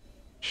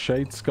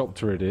Shade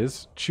Sculptor it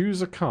is.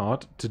 Choose a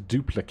card to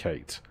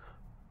duplicate.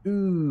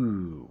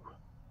 Ooh.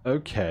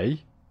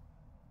 Okay.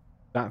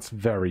 That's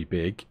very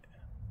big.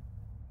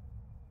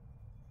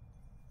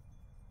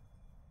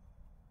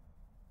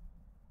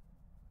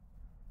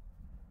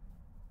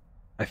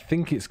 I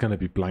think it's going to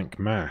be Blank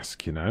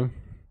Mask, you know?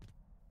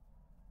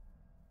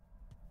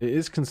 It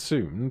is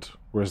consumed,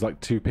 whereas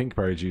like 2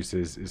 pinkberry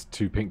juices is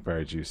 2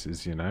 pinkberry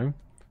juices, you know?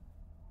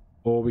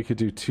 Or we could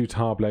do 2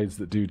 tar blades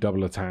that do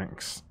double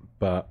attacks,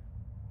 but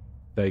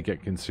they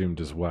get consumed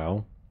as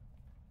well.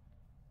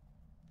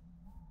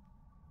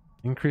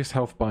 Increase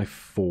health by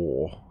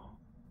 4.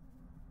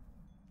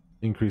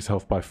 Increase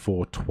health by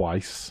 4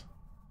 twice.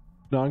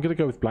 No, I'm going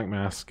to go with Blank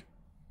Mask.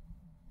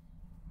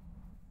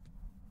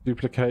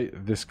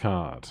 Duplicate this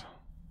card.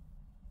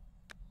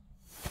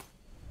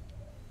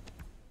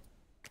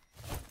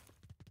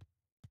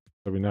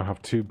 So we now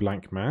have 2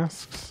 blank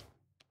masks.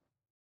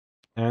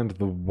 And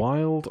the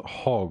Wild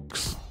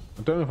Hogs.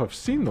 I don't know if I've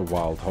seen the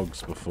Wild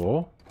Hogs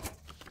before.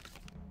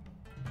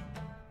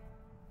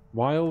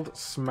 Wild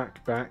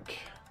Smackback.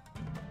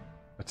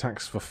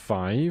 Attacks for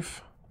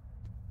 5.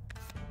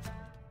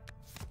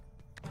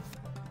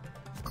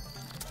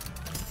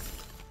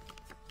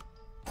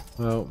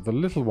 Well, the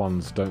little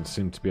ones don't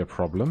seem to be a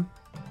problem.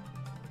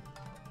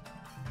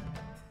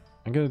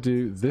 I'm going to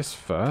do this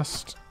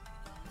first.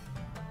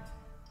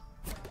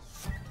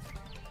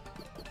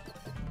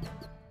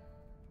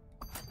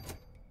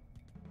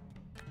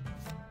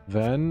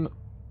 Then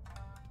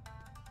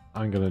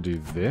I'm going to do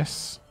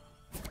this.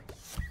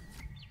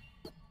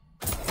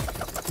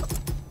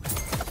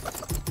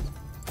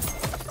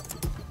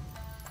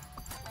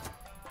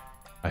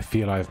 I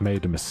feel I've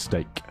made a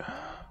mistake.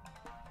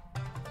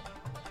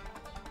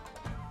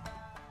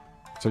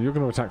 So you're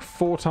going to attack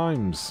 4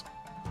 times.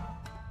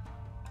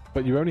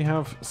 But you only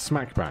have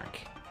smackback.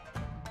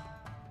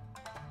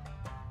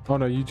 Oh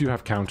no, you do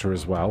have counter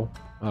as well.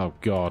 Oh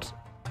god.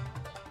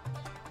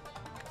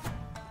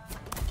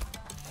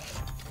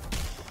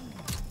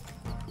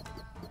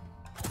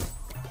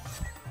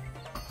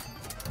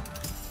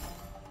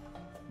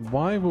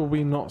 Why were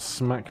we not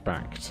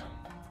smackbacked?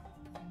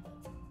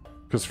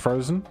 Because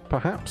frozen,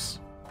 perhaps?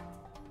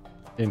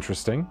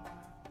 Interesting.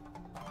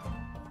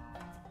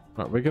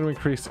 Right, we're going to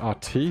increase our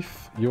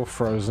teeth. You're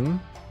frozen.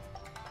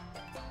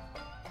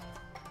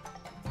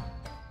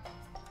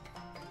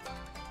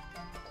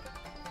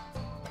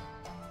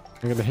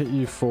 I'm going to hit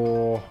you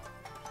for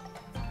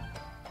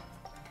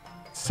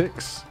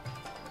 6.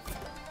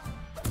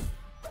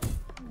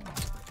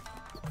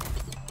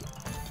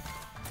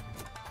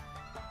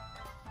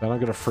 Then I'm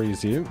going to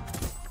freeze you.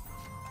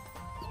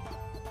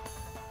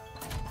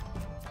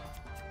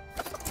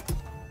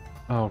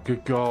 Oh,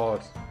 good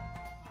god.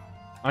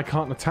 I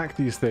can't attack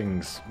these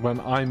things when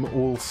I'm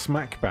all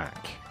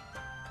smackback.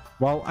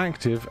 While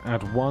active,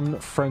 add 1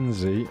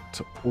 frenzy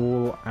to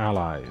all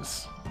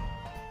allies.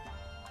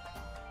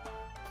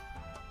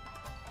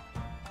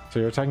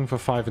 So you're attacking for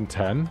 5 and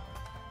 10.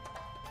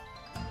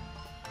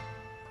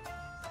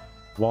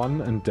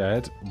 1 and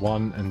dead,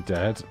 1 and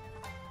dead.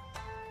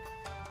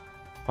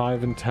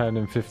 5 and 10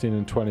 and 15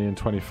 and 20 and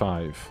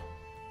 25.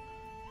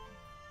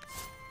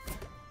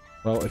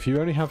 Well, if you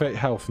only have 8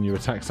 health and you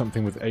attack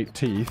something with 8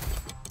 teeth,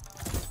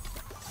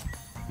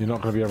 you're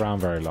not going to be around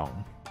very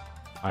long.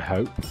 I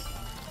hope.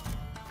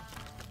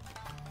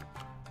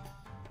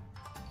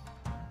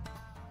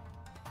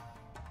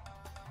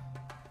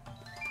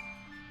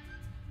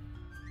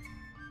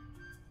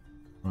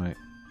 Right.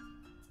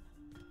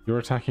 You're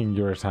attacking,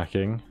 you're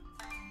attacking.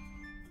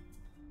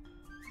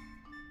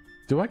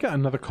 Do I get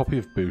another copy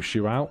of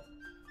Bushu out?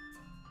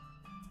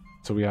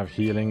 So we have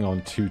healing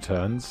on 2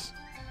 turns?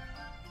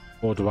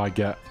 Or do I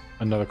get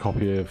another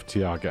copy of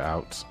Tiaga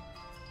out?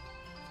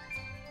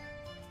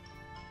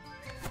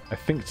 I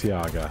think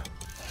Tiaga.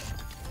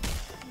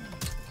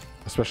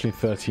 Especially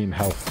 13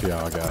 health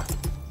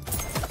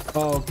Tiaga.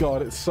 Oh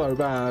god, it's so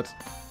bad.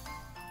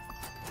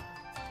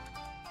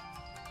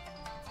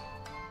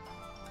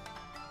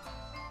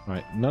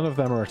 Right, none of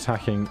them are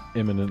attacking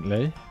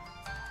imminently.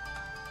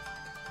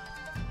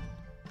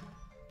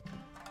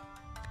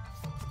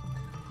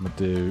 I'm gonna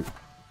do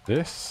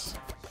this.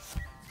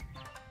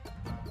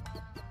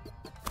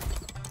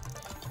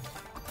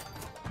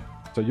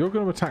 So you're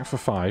going to attack for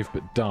 5,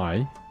 but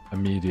die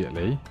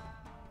immediately.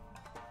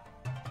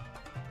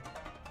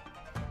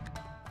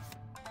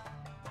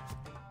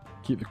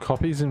 Keep the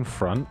copies in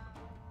front.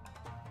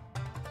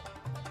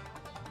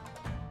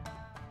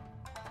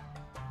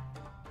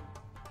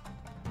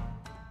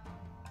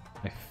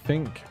 I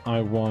think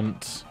I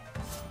want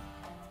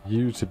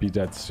you to be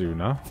dead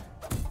sooner.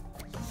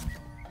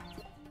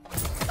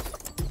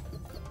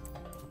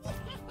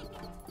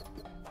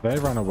 They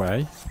ran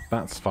away.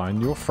 That's fine.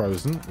 You're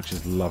frozen, which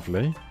is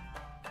lovely.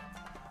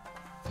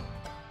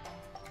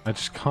 I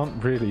just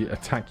can't really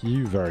attack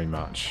you very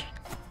much.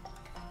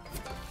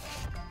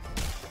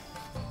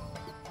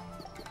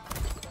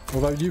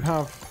 Although you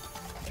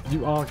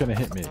are going to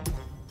hit me.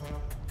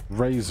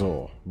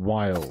 Razor,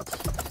 wild.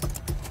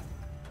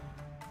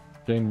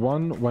 Gain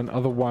 1 when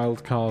other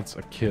wild cards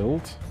are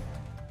killed.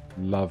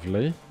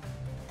 Lovely.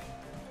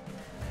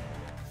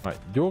 Right,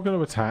 you're going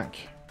to attack,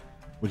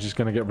 which is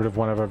going to get rid of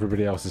one of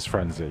everybody else's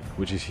frenzy,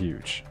 which is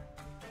huge.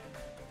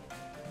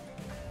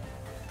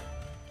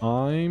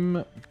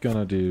 I'm going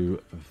to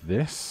do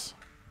this.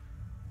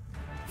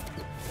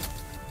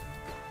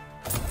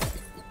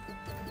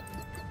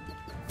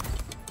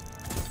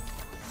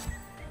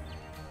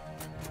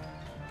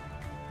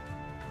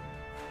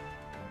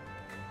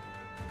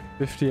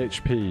 $50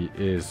 HP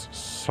is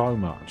so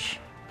much.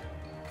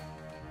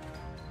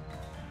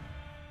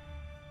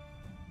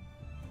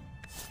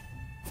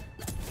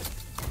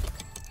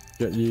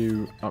 Get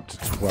you up to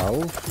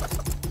 12.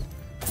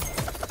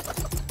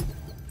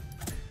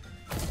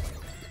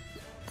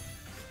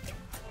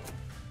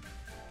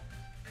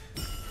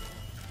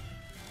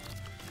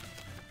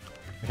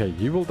 Okay,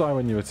 you will die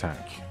when you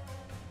attack.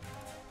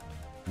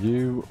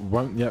 You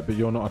won't yet, but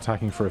you're not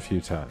attacking for a few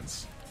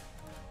turns.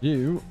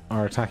 You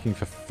are attacking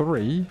for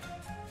 3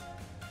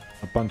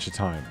 a bunch of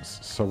times.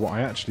 So what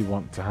I actually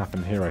want to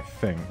happen here, I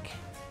think,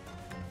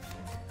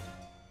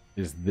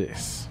 is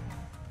this.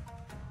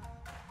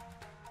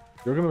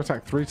 You're going to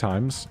attack 3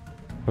 times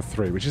for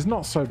 3, which is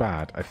not so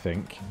bad, I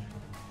think.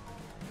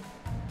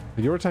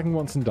 But you're attacking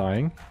once and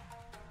dying.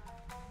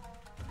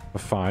 for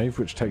 5,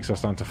 which takes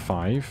us down to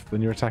 5.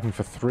 Then you're attacking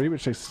for 3,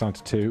 which takes us down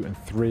to 2, and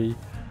 3,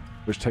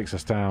 which takes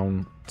us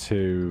down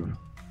to...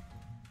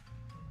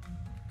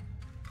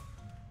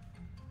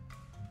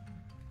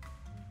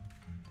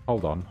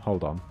 Hold on,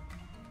 hold on.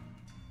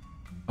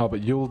 Oh,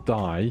 but you'll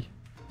die,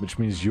 which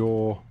means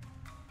your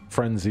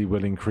frenzy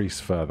will increase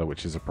further,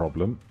 which is a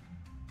problem.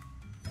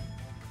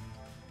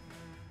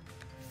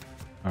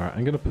 Alright,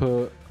 I'm going to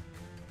put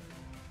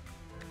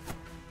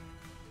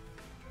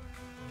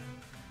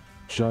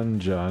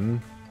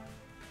Jun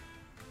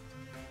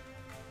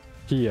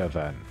here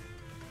then.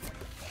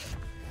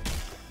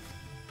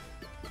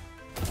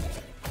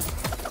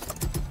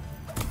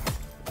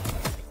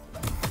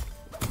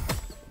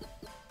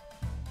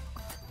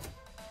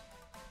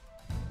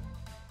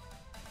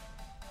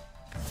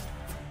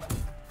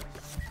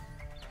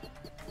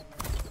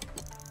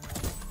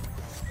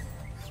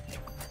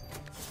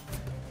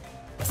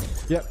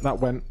 Yep, that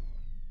went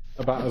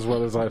about as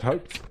well as I'd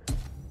hoped.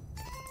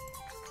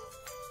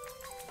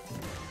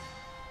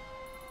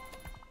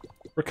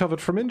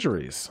 Recovered from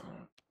injuries.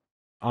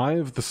 Eye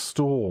of the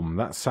Storm.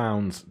 That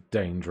sounds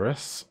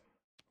dangerous.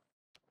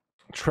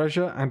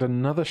 Treasure and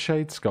another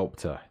Shade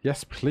Sculptor.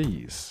 Yes,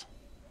 please.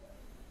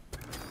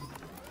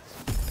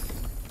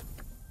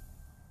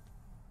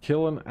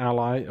 Kill an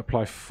ally.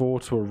 Apply 4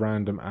 to a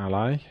random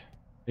ally.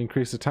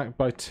 Increase attack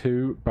by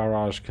 2.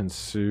 Barrage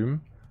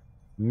consume.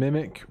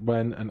 Mimic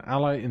when an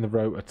ally in the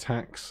row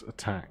attacks.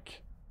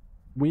 Attack.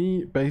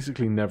 We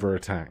basically never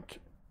attack.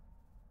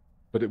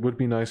 But it would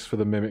be nice for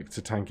the Mimic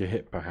to tank a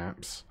hit,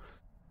 perhaps.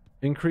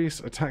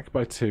 Increase attack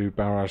by 2,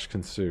 barrage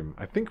consume.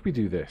 I think we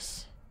do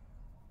this.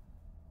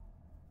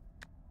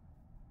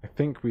 I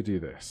think we do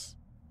this.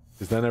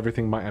 Because then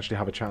everything might actually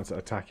have a chance at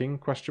attacking,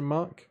 question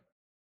mark.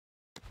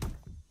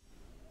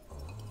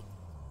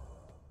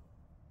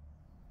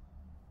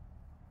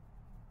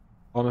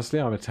 Honestly,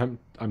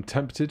 I'm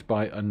tempted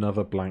by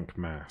another blank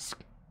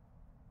mask.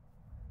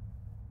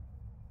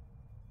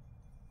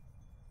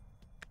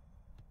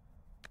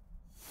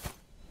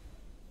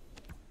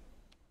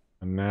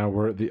 And now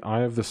we're at the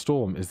Eye of the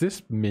Storm. Is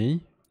this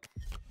me?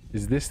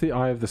 Is this the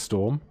Eye of the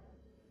Storm?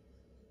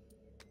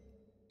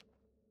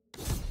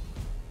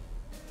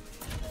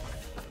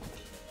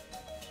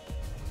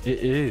 It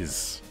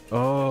is.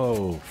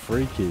 Oh,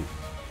 freaky.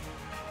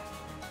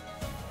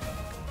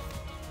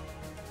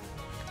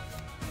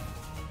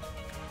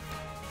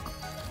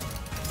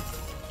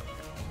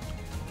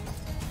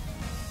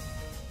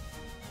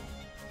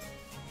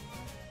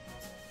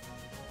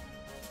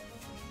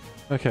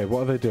 Okay,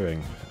 what are they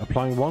doing?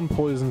 Applying 1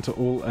 poison to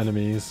all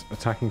enemies,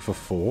 attacking for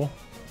 4.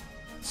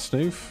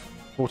 Snoof,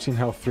 14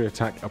 health, 3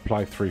 attack,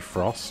 apply 3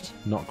 frost.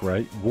 Not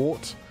great.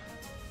 Wart,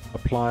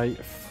 apply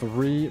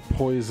 3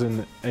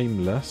 poison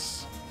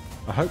aimless.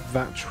 I hope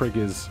that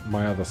triggers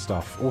my other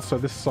stuff. Also,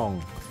 this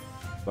song,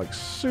 like,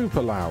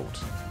 super loud.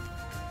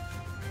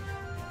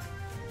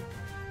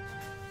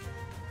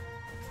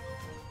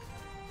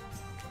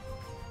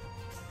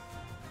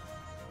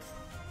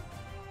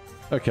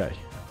 Okay.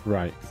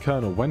 Right,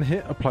 Colonel, when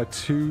hit, apply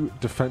 2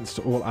 defense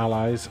to all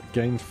allies,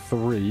 gain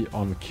 3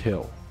 on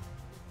kill.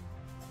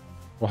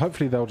 Well,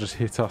 hopefully they'll just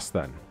hit us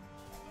then.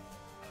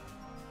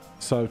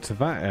 So to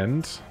that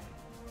end,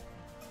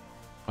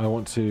 I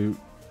want to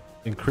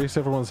increase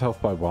everyone's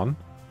health by 1.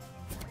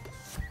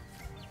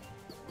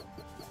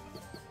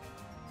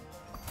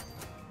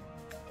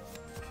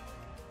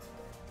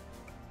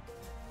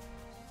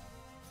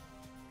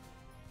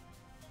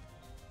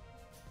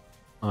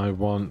 I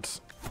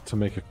want to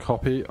make a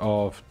copy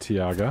of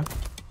Tiaga.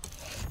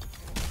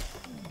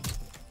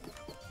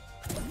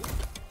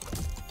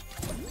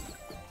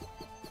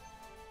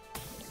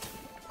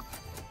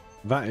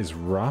 That is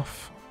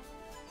rough.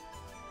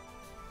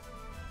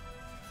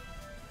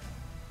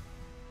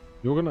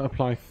 You're going to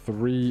apply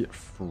 3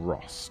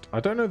 frost. I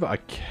don't know that I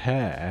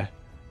care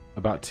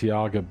about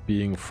Tiaga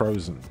being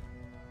frozen.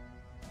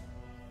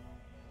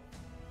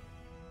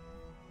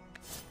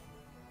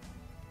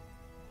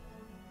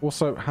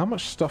 Also, how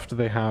much stuff do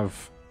they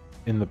have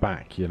in the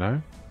back, you know?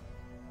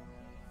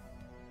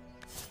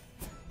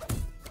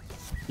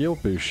 Heal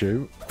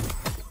Bushu.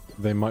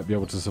 They might be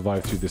able to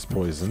survive through this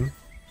poison.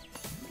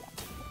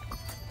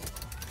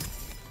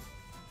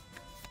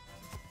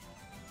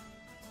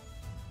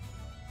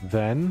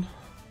 Then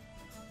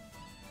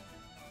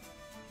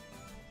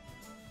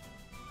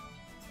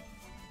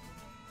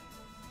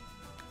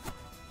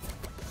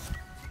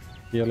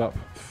heal up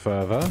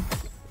further.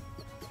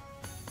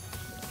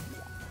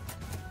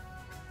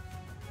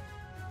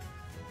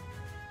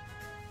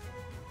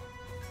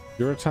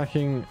 You're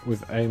attacking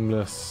with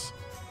aimless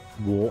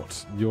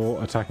wart.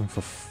 You're attacking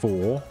for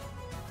 4.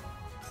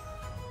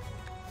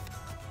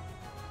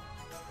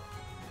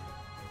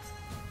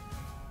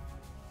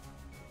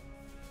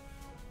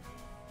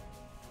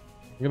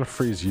 I'm going to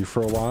freeze you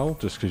for a while,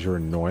 just because you're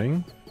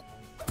annoying.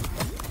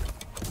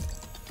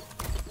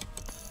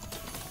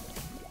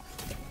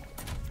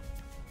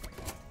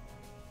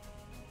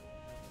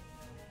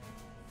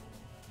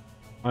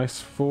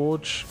 Ice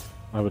Forge,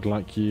 I would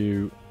like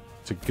you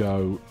to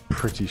go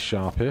pretty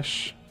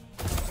sharpish.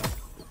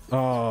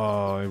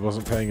 Oh, he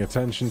wasn't paying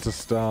attention to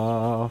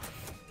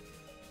stuff.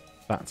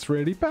 That's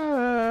really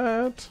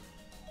bad.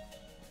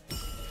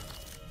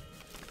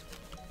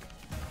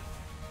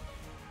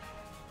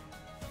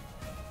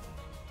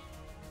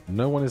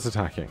 No one is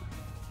attacking.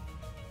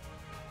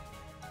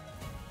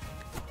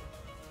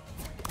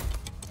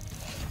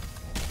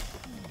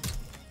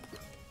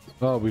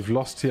 Oh, we've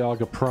lost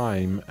Tiaga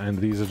Prime, and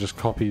these are just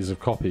copies of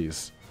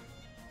copies.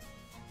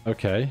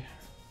 Okay.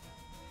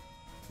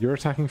 You're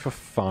attacking for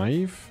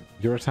 5.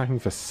 You're attacking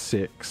for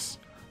 6.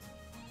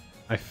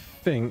 I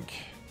think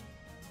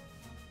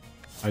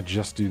I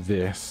just do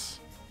this.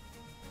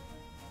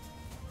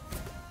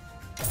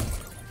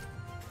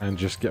 And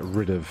just get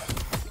rid of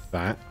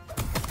that.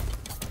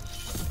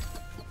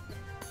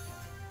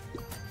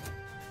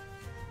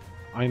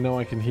 I know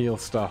I can heal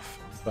stuff,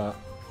 but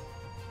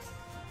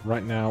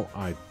right now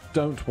I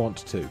don't want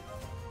to.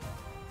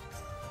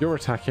 You're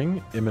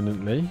attacking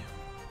imminently.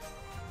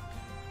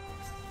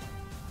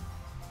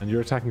 And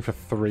you're attacking for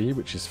 3,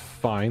 which is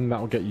fine. That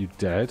will get you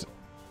dead.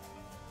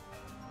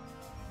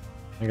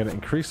 I'm going to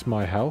increase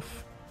my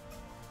health.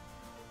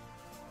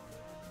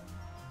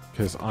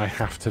 Because I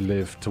have to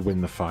live to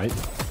win the fight.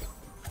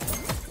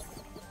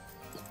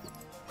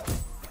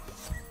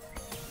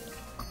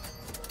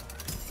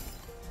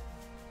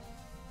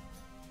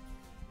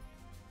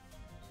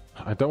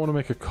 I don't want to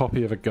make a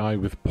copy of a guy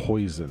with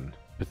poison,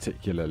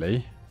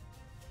 particularly.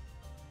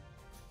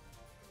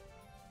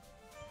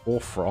 Or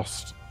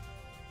frost.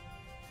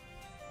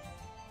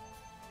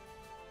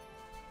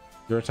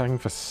 You're attacking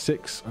for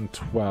 6 and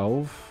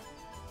 12.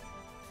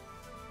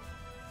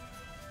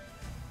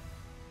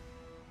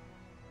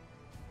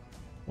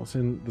 What's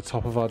in the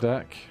top of our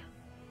deck?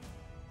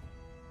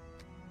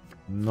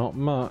 Not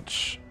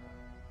much.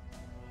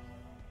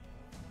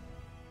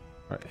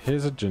 Right,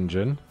 here's a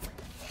Jinjin.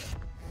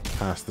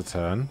 Pass the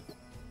turn.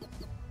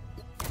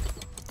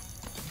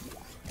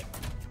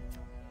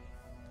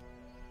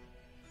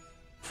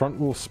 Front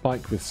wall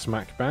spike with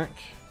smackback.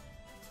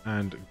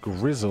 And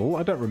Grizzle.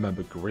 I don't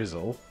remember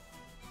Grizzle.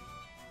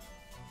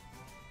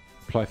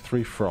 Apply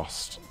 3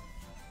 frost.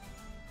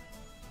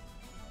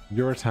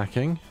 You're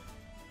attacking.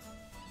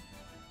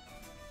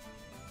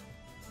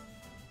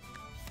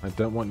 I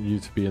don't want you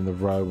to be in the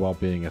row while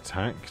being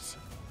attacked.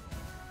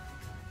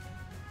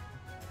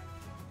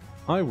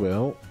 I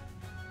will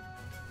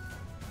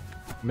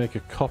make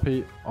a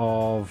copy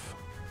of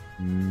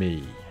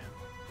me.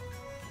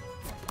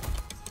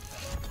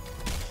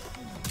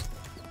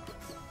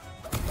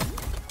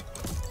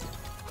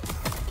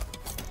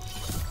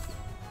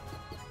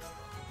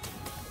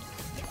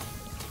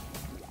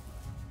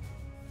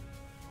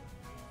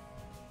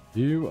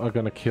 You are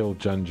going to kill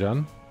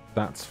Jun.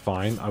 That's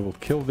fine. I will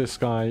kill this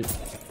guy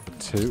for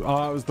 2.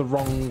 Oh, it was the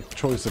wrong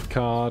choice of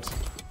card.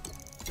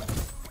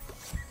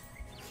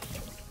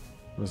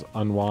 It was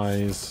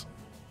unwise.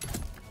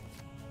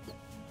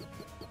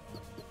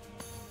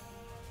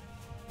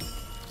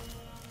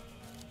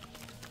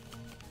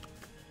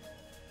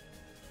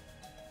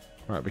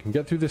 Alright, we can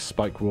get through this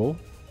spike wall.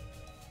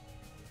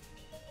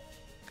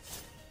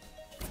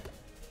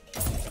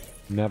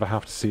 Never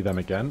have to see them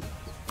again.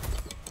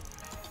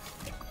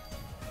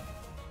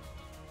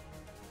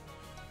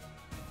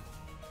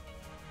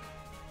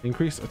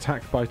 Increase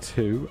attack by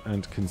 2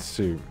 and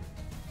consume.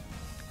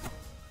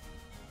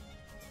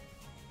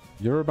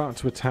 You're about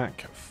to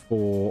attack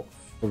for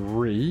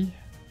 3.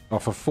 Or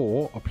for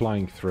 4,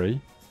 applying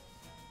 3.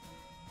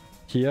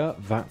 Here,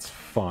 that's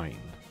fine.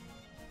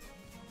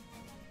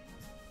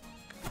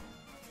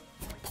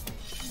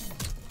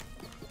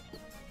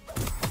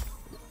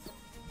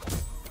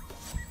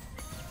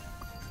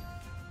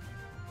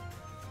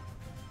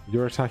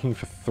 You're attacking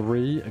for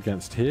 3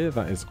 against here.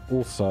 That is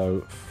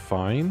also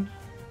fine.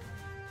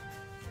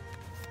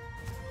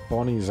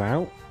 Bonnie's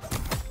out.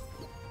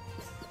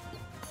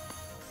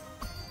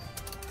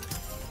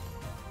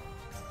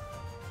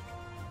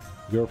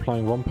 You're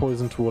applying 1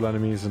 poison to all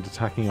enemies and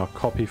attacking our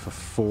copy for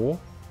 4.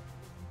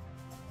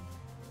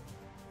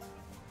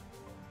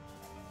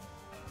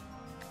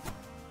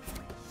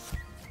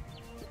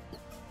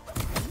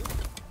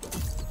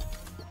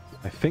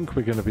 I think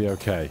we're going to be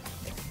okay.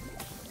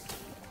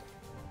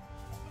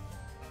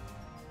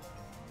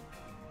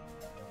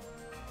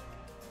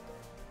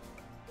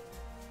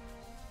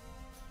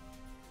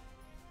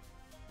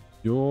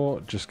 You're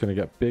just going to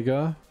get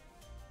bigger.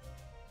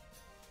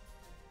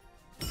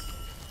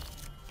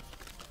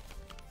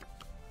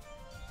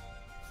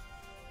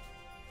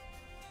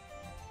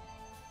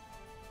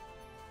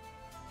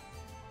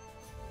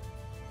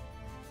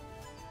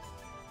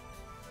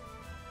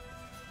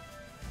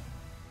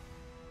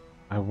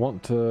 I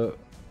want to...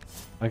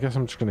 I guess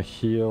I'm just going to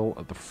heal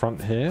at the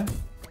front here.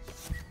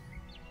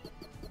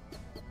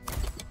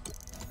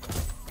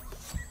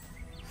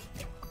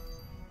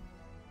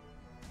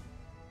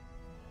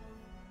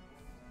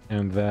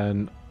 And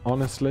then,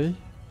 honestly,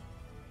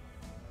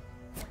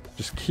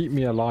 just keep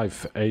me alive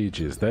for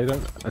ages. They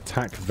don't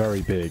attack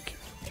very big.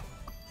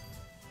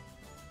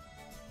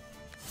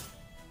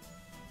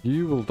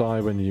 You will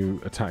die when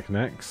you attack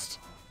next.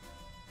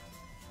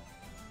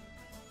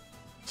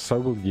 so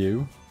will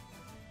you.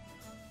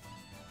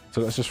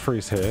 So let's just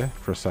freeze here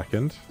for a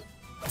second.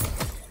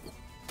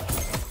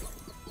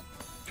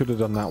 Could have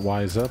done that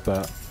wiser,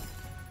 but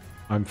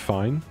I'm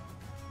fine.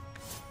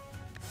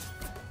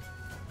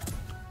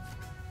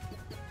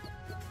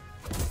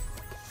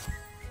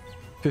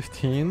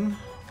 $15.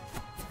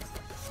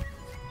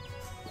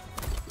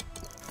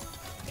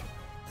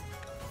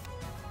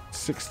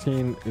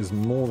 $16 is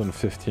more than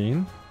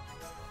 15.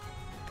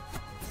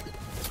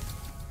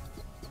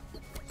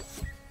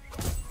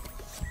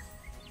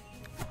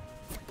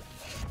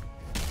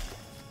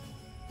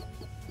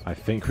 I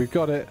think we've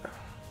got it.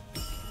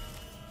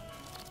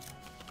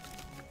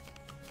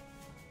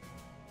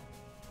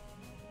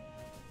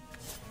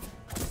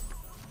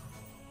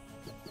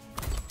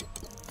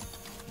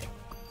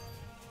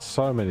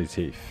 So many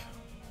teeth.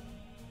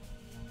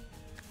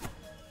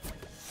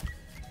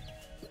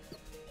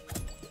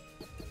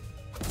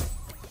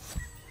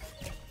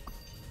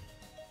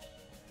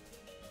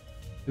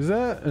 Is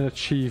there an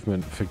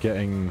achievement for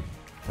getting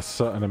a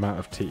certain amount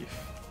of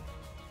teeth?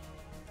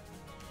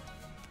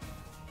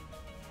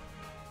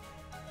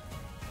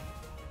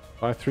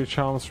 Buy 3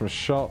 charms from a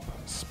shop.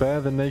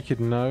 Spare the naked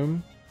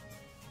gnome.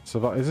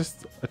 So is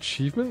this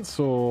achievements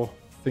or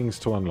things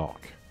to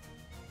unlock?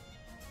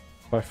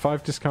 Buy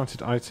 5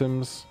 discounted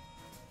items.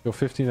 Kill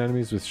 15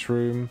 enemies with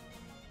shroom.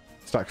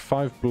 Stack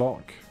 5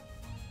 block.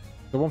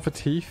 The one for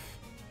teeth.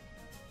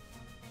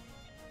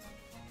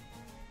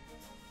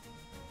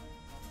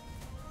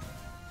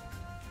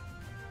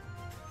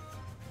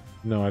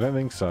 No, I don't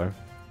think so.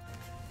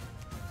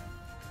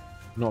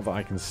 Not that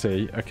I can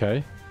see.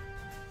 Okay.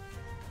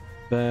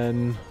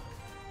 Then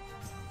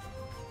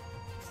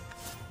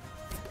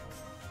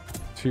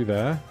 2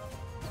 there.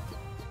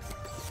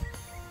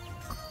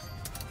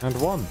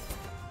 And 1.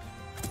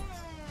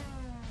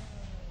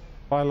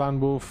 Bye,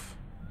 Landwolf.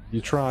 You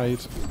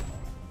tried.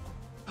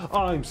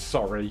 I'm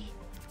sorry.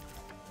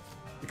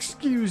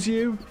 Excuse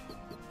you.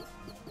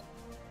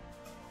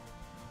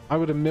 I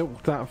would have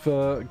milked that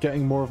for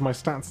getting more of my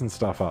stats and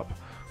stuff up.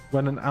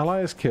 When an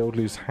ally is killed,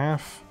 lose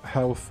half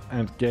health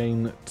and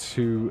gain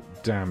 2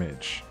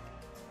 damage.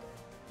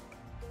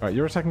 Alright,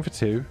 you're attacking for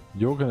 2.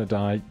 You're gonna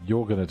die.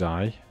 You're gonna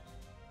die.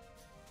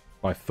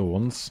 By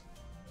thorns.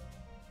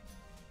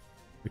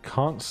 We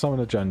can't summon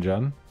a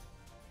Jun-Jun.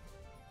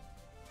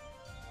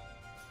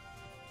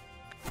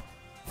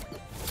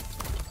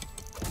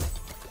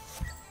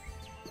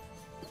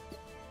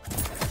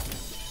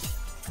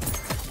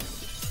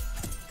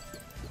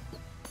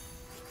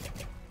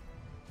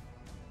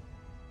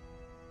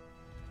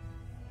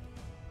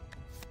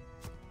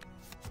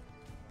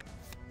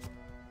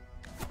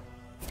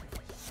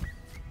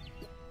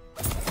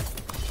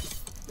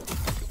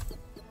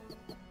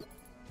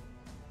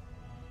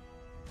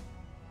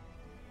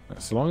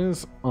 As long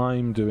as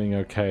I'm doing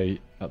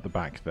okay at the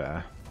back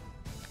there.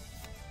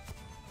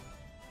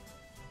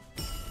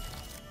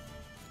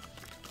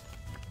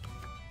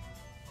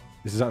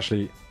 This is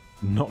actually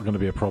not going to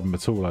be a problem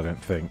at all, I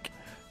don't think.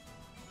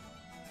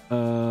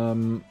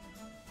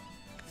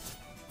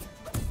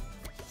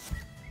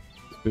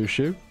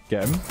 Bushu,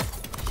 get him.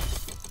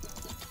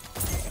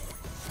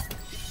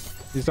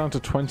 He's down to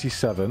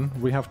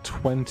 27. We have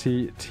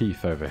 20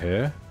 teeth over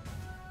here.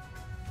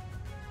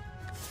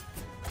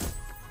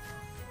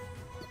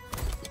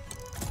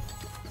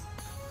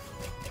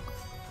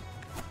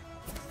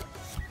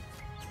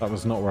 That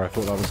was not where I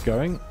thought that was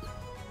going.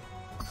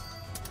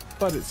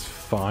 But it's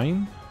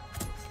fine.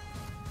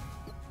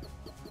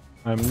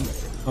 Oh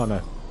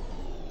no.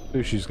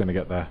 Bushu's going to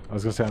get there. I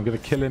was going to say, I'm going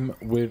to kill him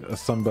with a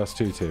Sunburst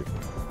Tutu.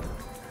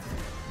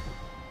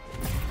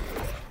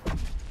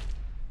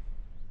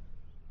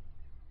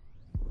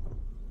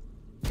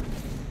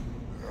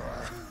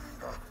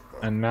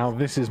 And now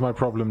this is my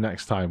problem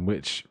next time,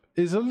 which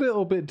is a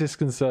little bit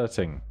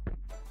disconcerting.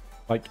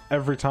 Like,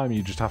 every time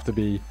you just have to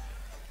be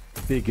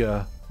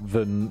bigger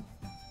than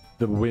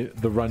the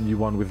run you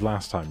won with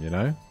last time, you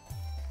know?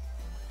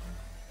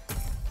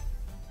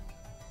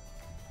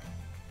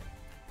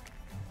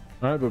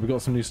 Alright, but we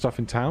got some new stuff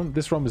in town.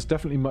 This run was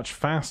definitely much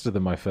faster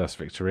than my first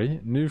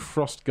victory. New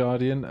Frost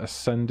Guardian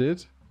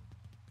ascended.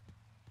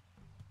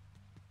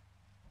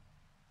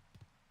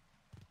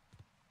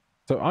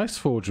 So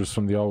Iceforge was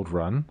from the old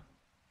run.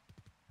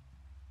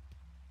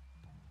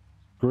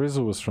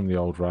 Grizzle was from the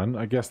old run.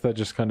 I guess they're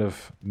just kind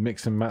of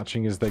mix and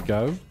matching as they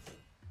go.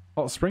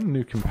 Hot Spring,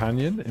 new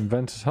companion.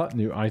 Inventor's Hut,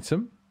 new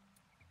item.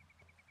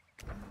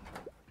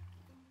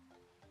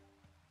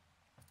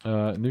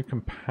 New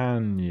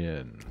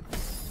companion.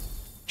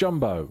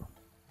 Jumbo.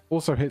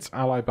 Also hits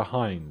ally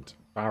behind.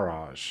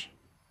 Barrage.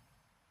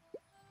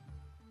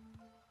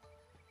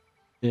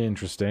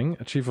 Interesting.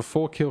 Achieve a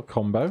 4-kill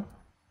combo.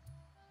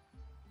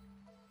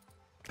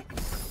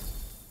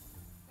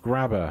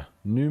 Grabber.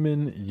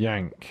 Newman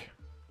Yank.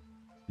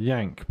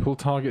 Yank. Pull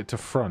target to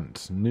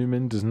front.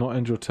 Newman does not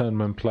end your turn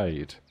when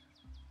played.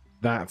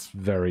 That's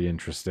very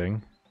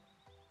interesting.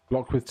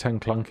 Block with 10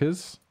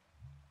 clunkers.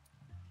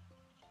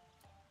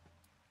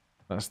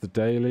 That's the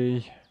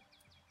daily.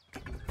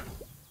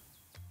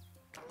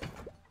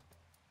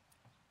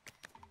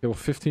 Kill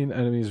 15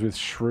 enemies with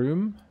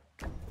shroom.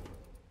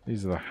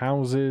 These are the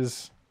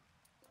houses.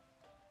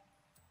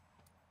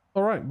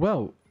 Alright,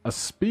 well, a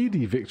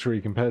speedy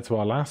victory compared to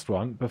our last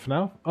one. But for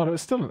now... Oh, no,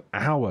 it's still an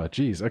hour.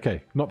 Jeez,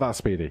 okay. Not that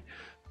speedy.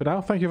 But now,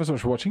 thank you ever so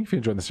much for watching. If you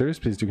enjoyed the series,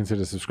 please do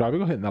consider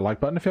subscribing or hitting that like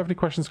button. If you have any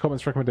questions,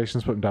 comments,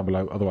 recommendations, put them down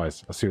below.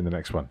 Otherwise, I'll see you in the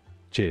next one.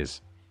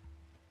 Cheers.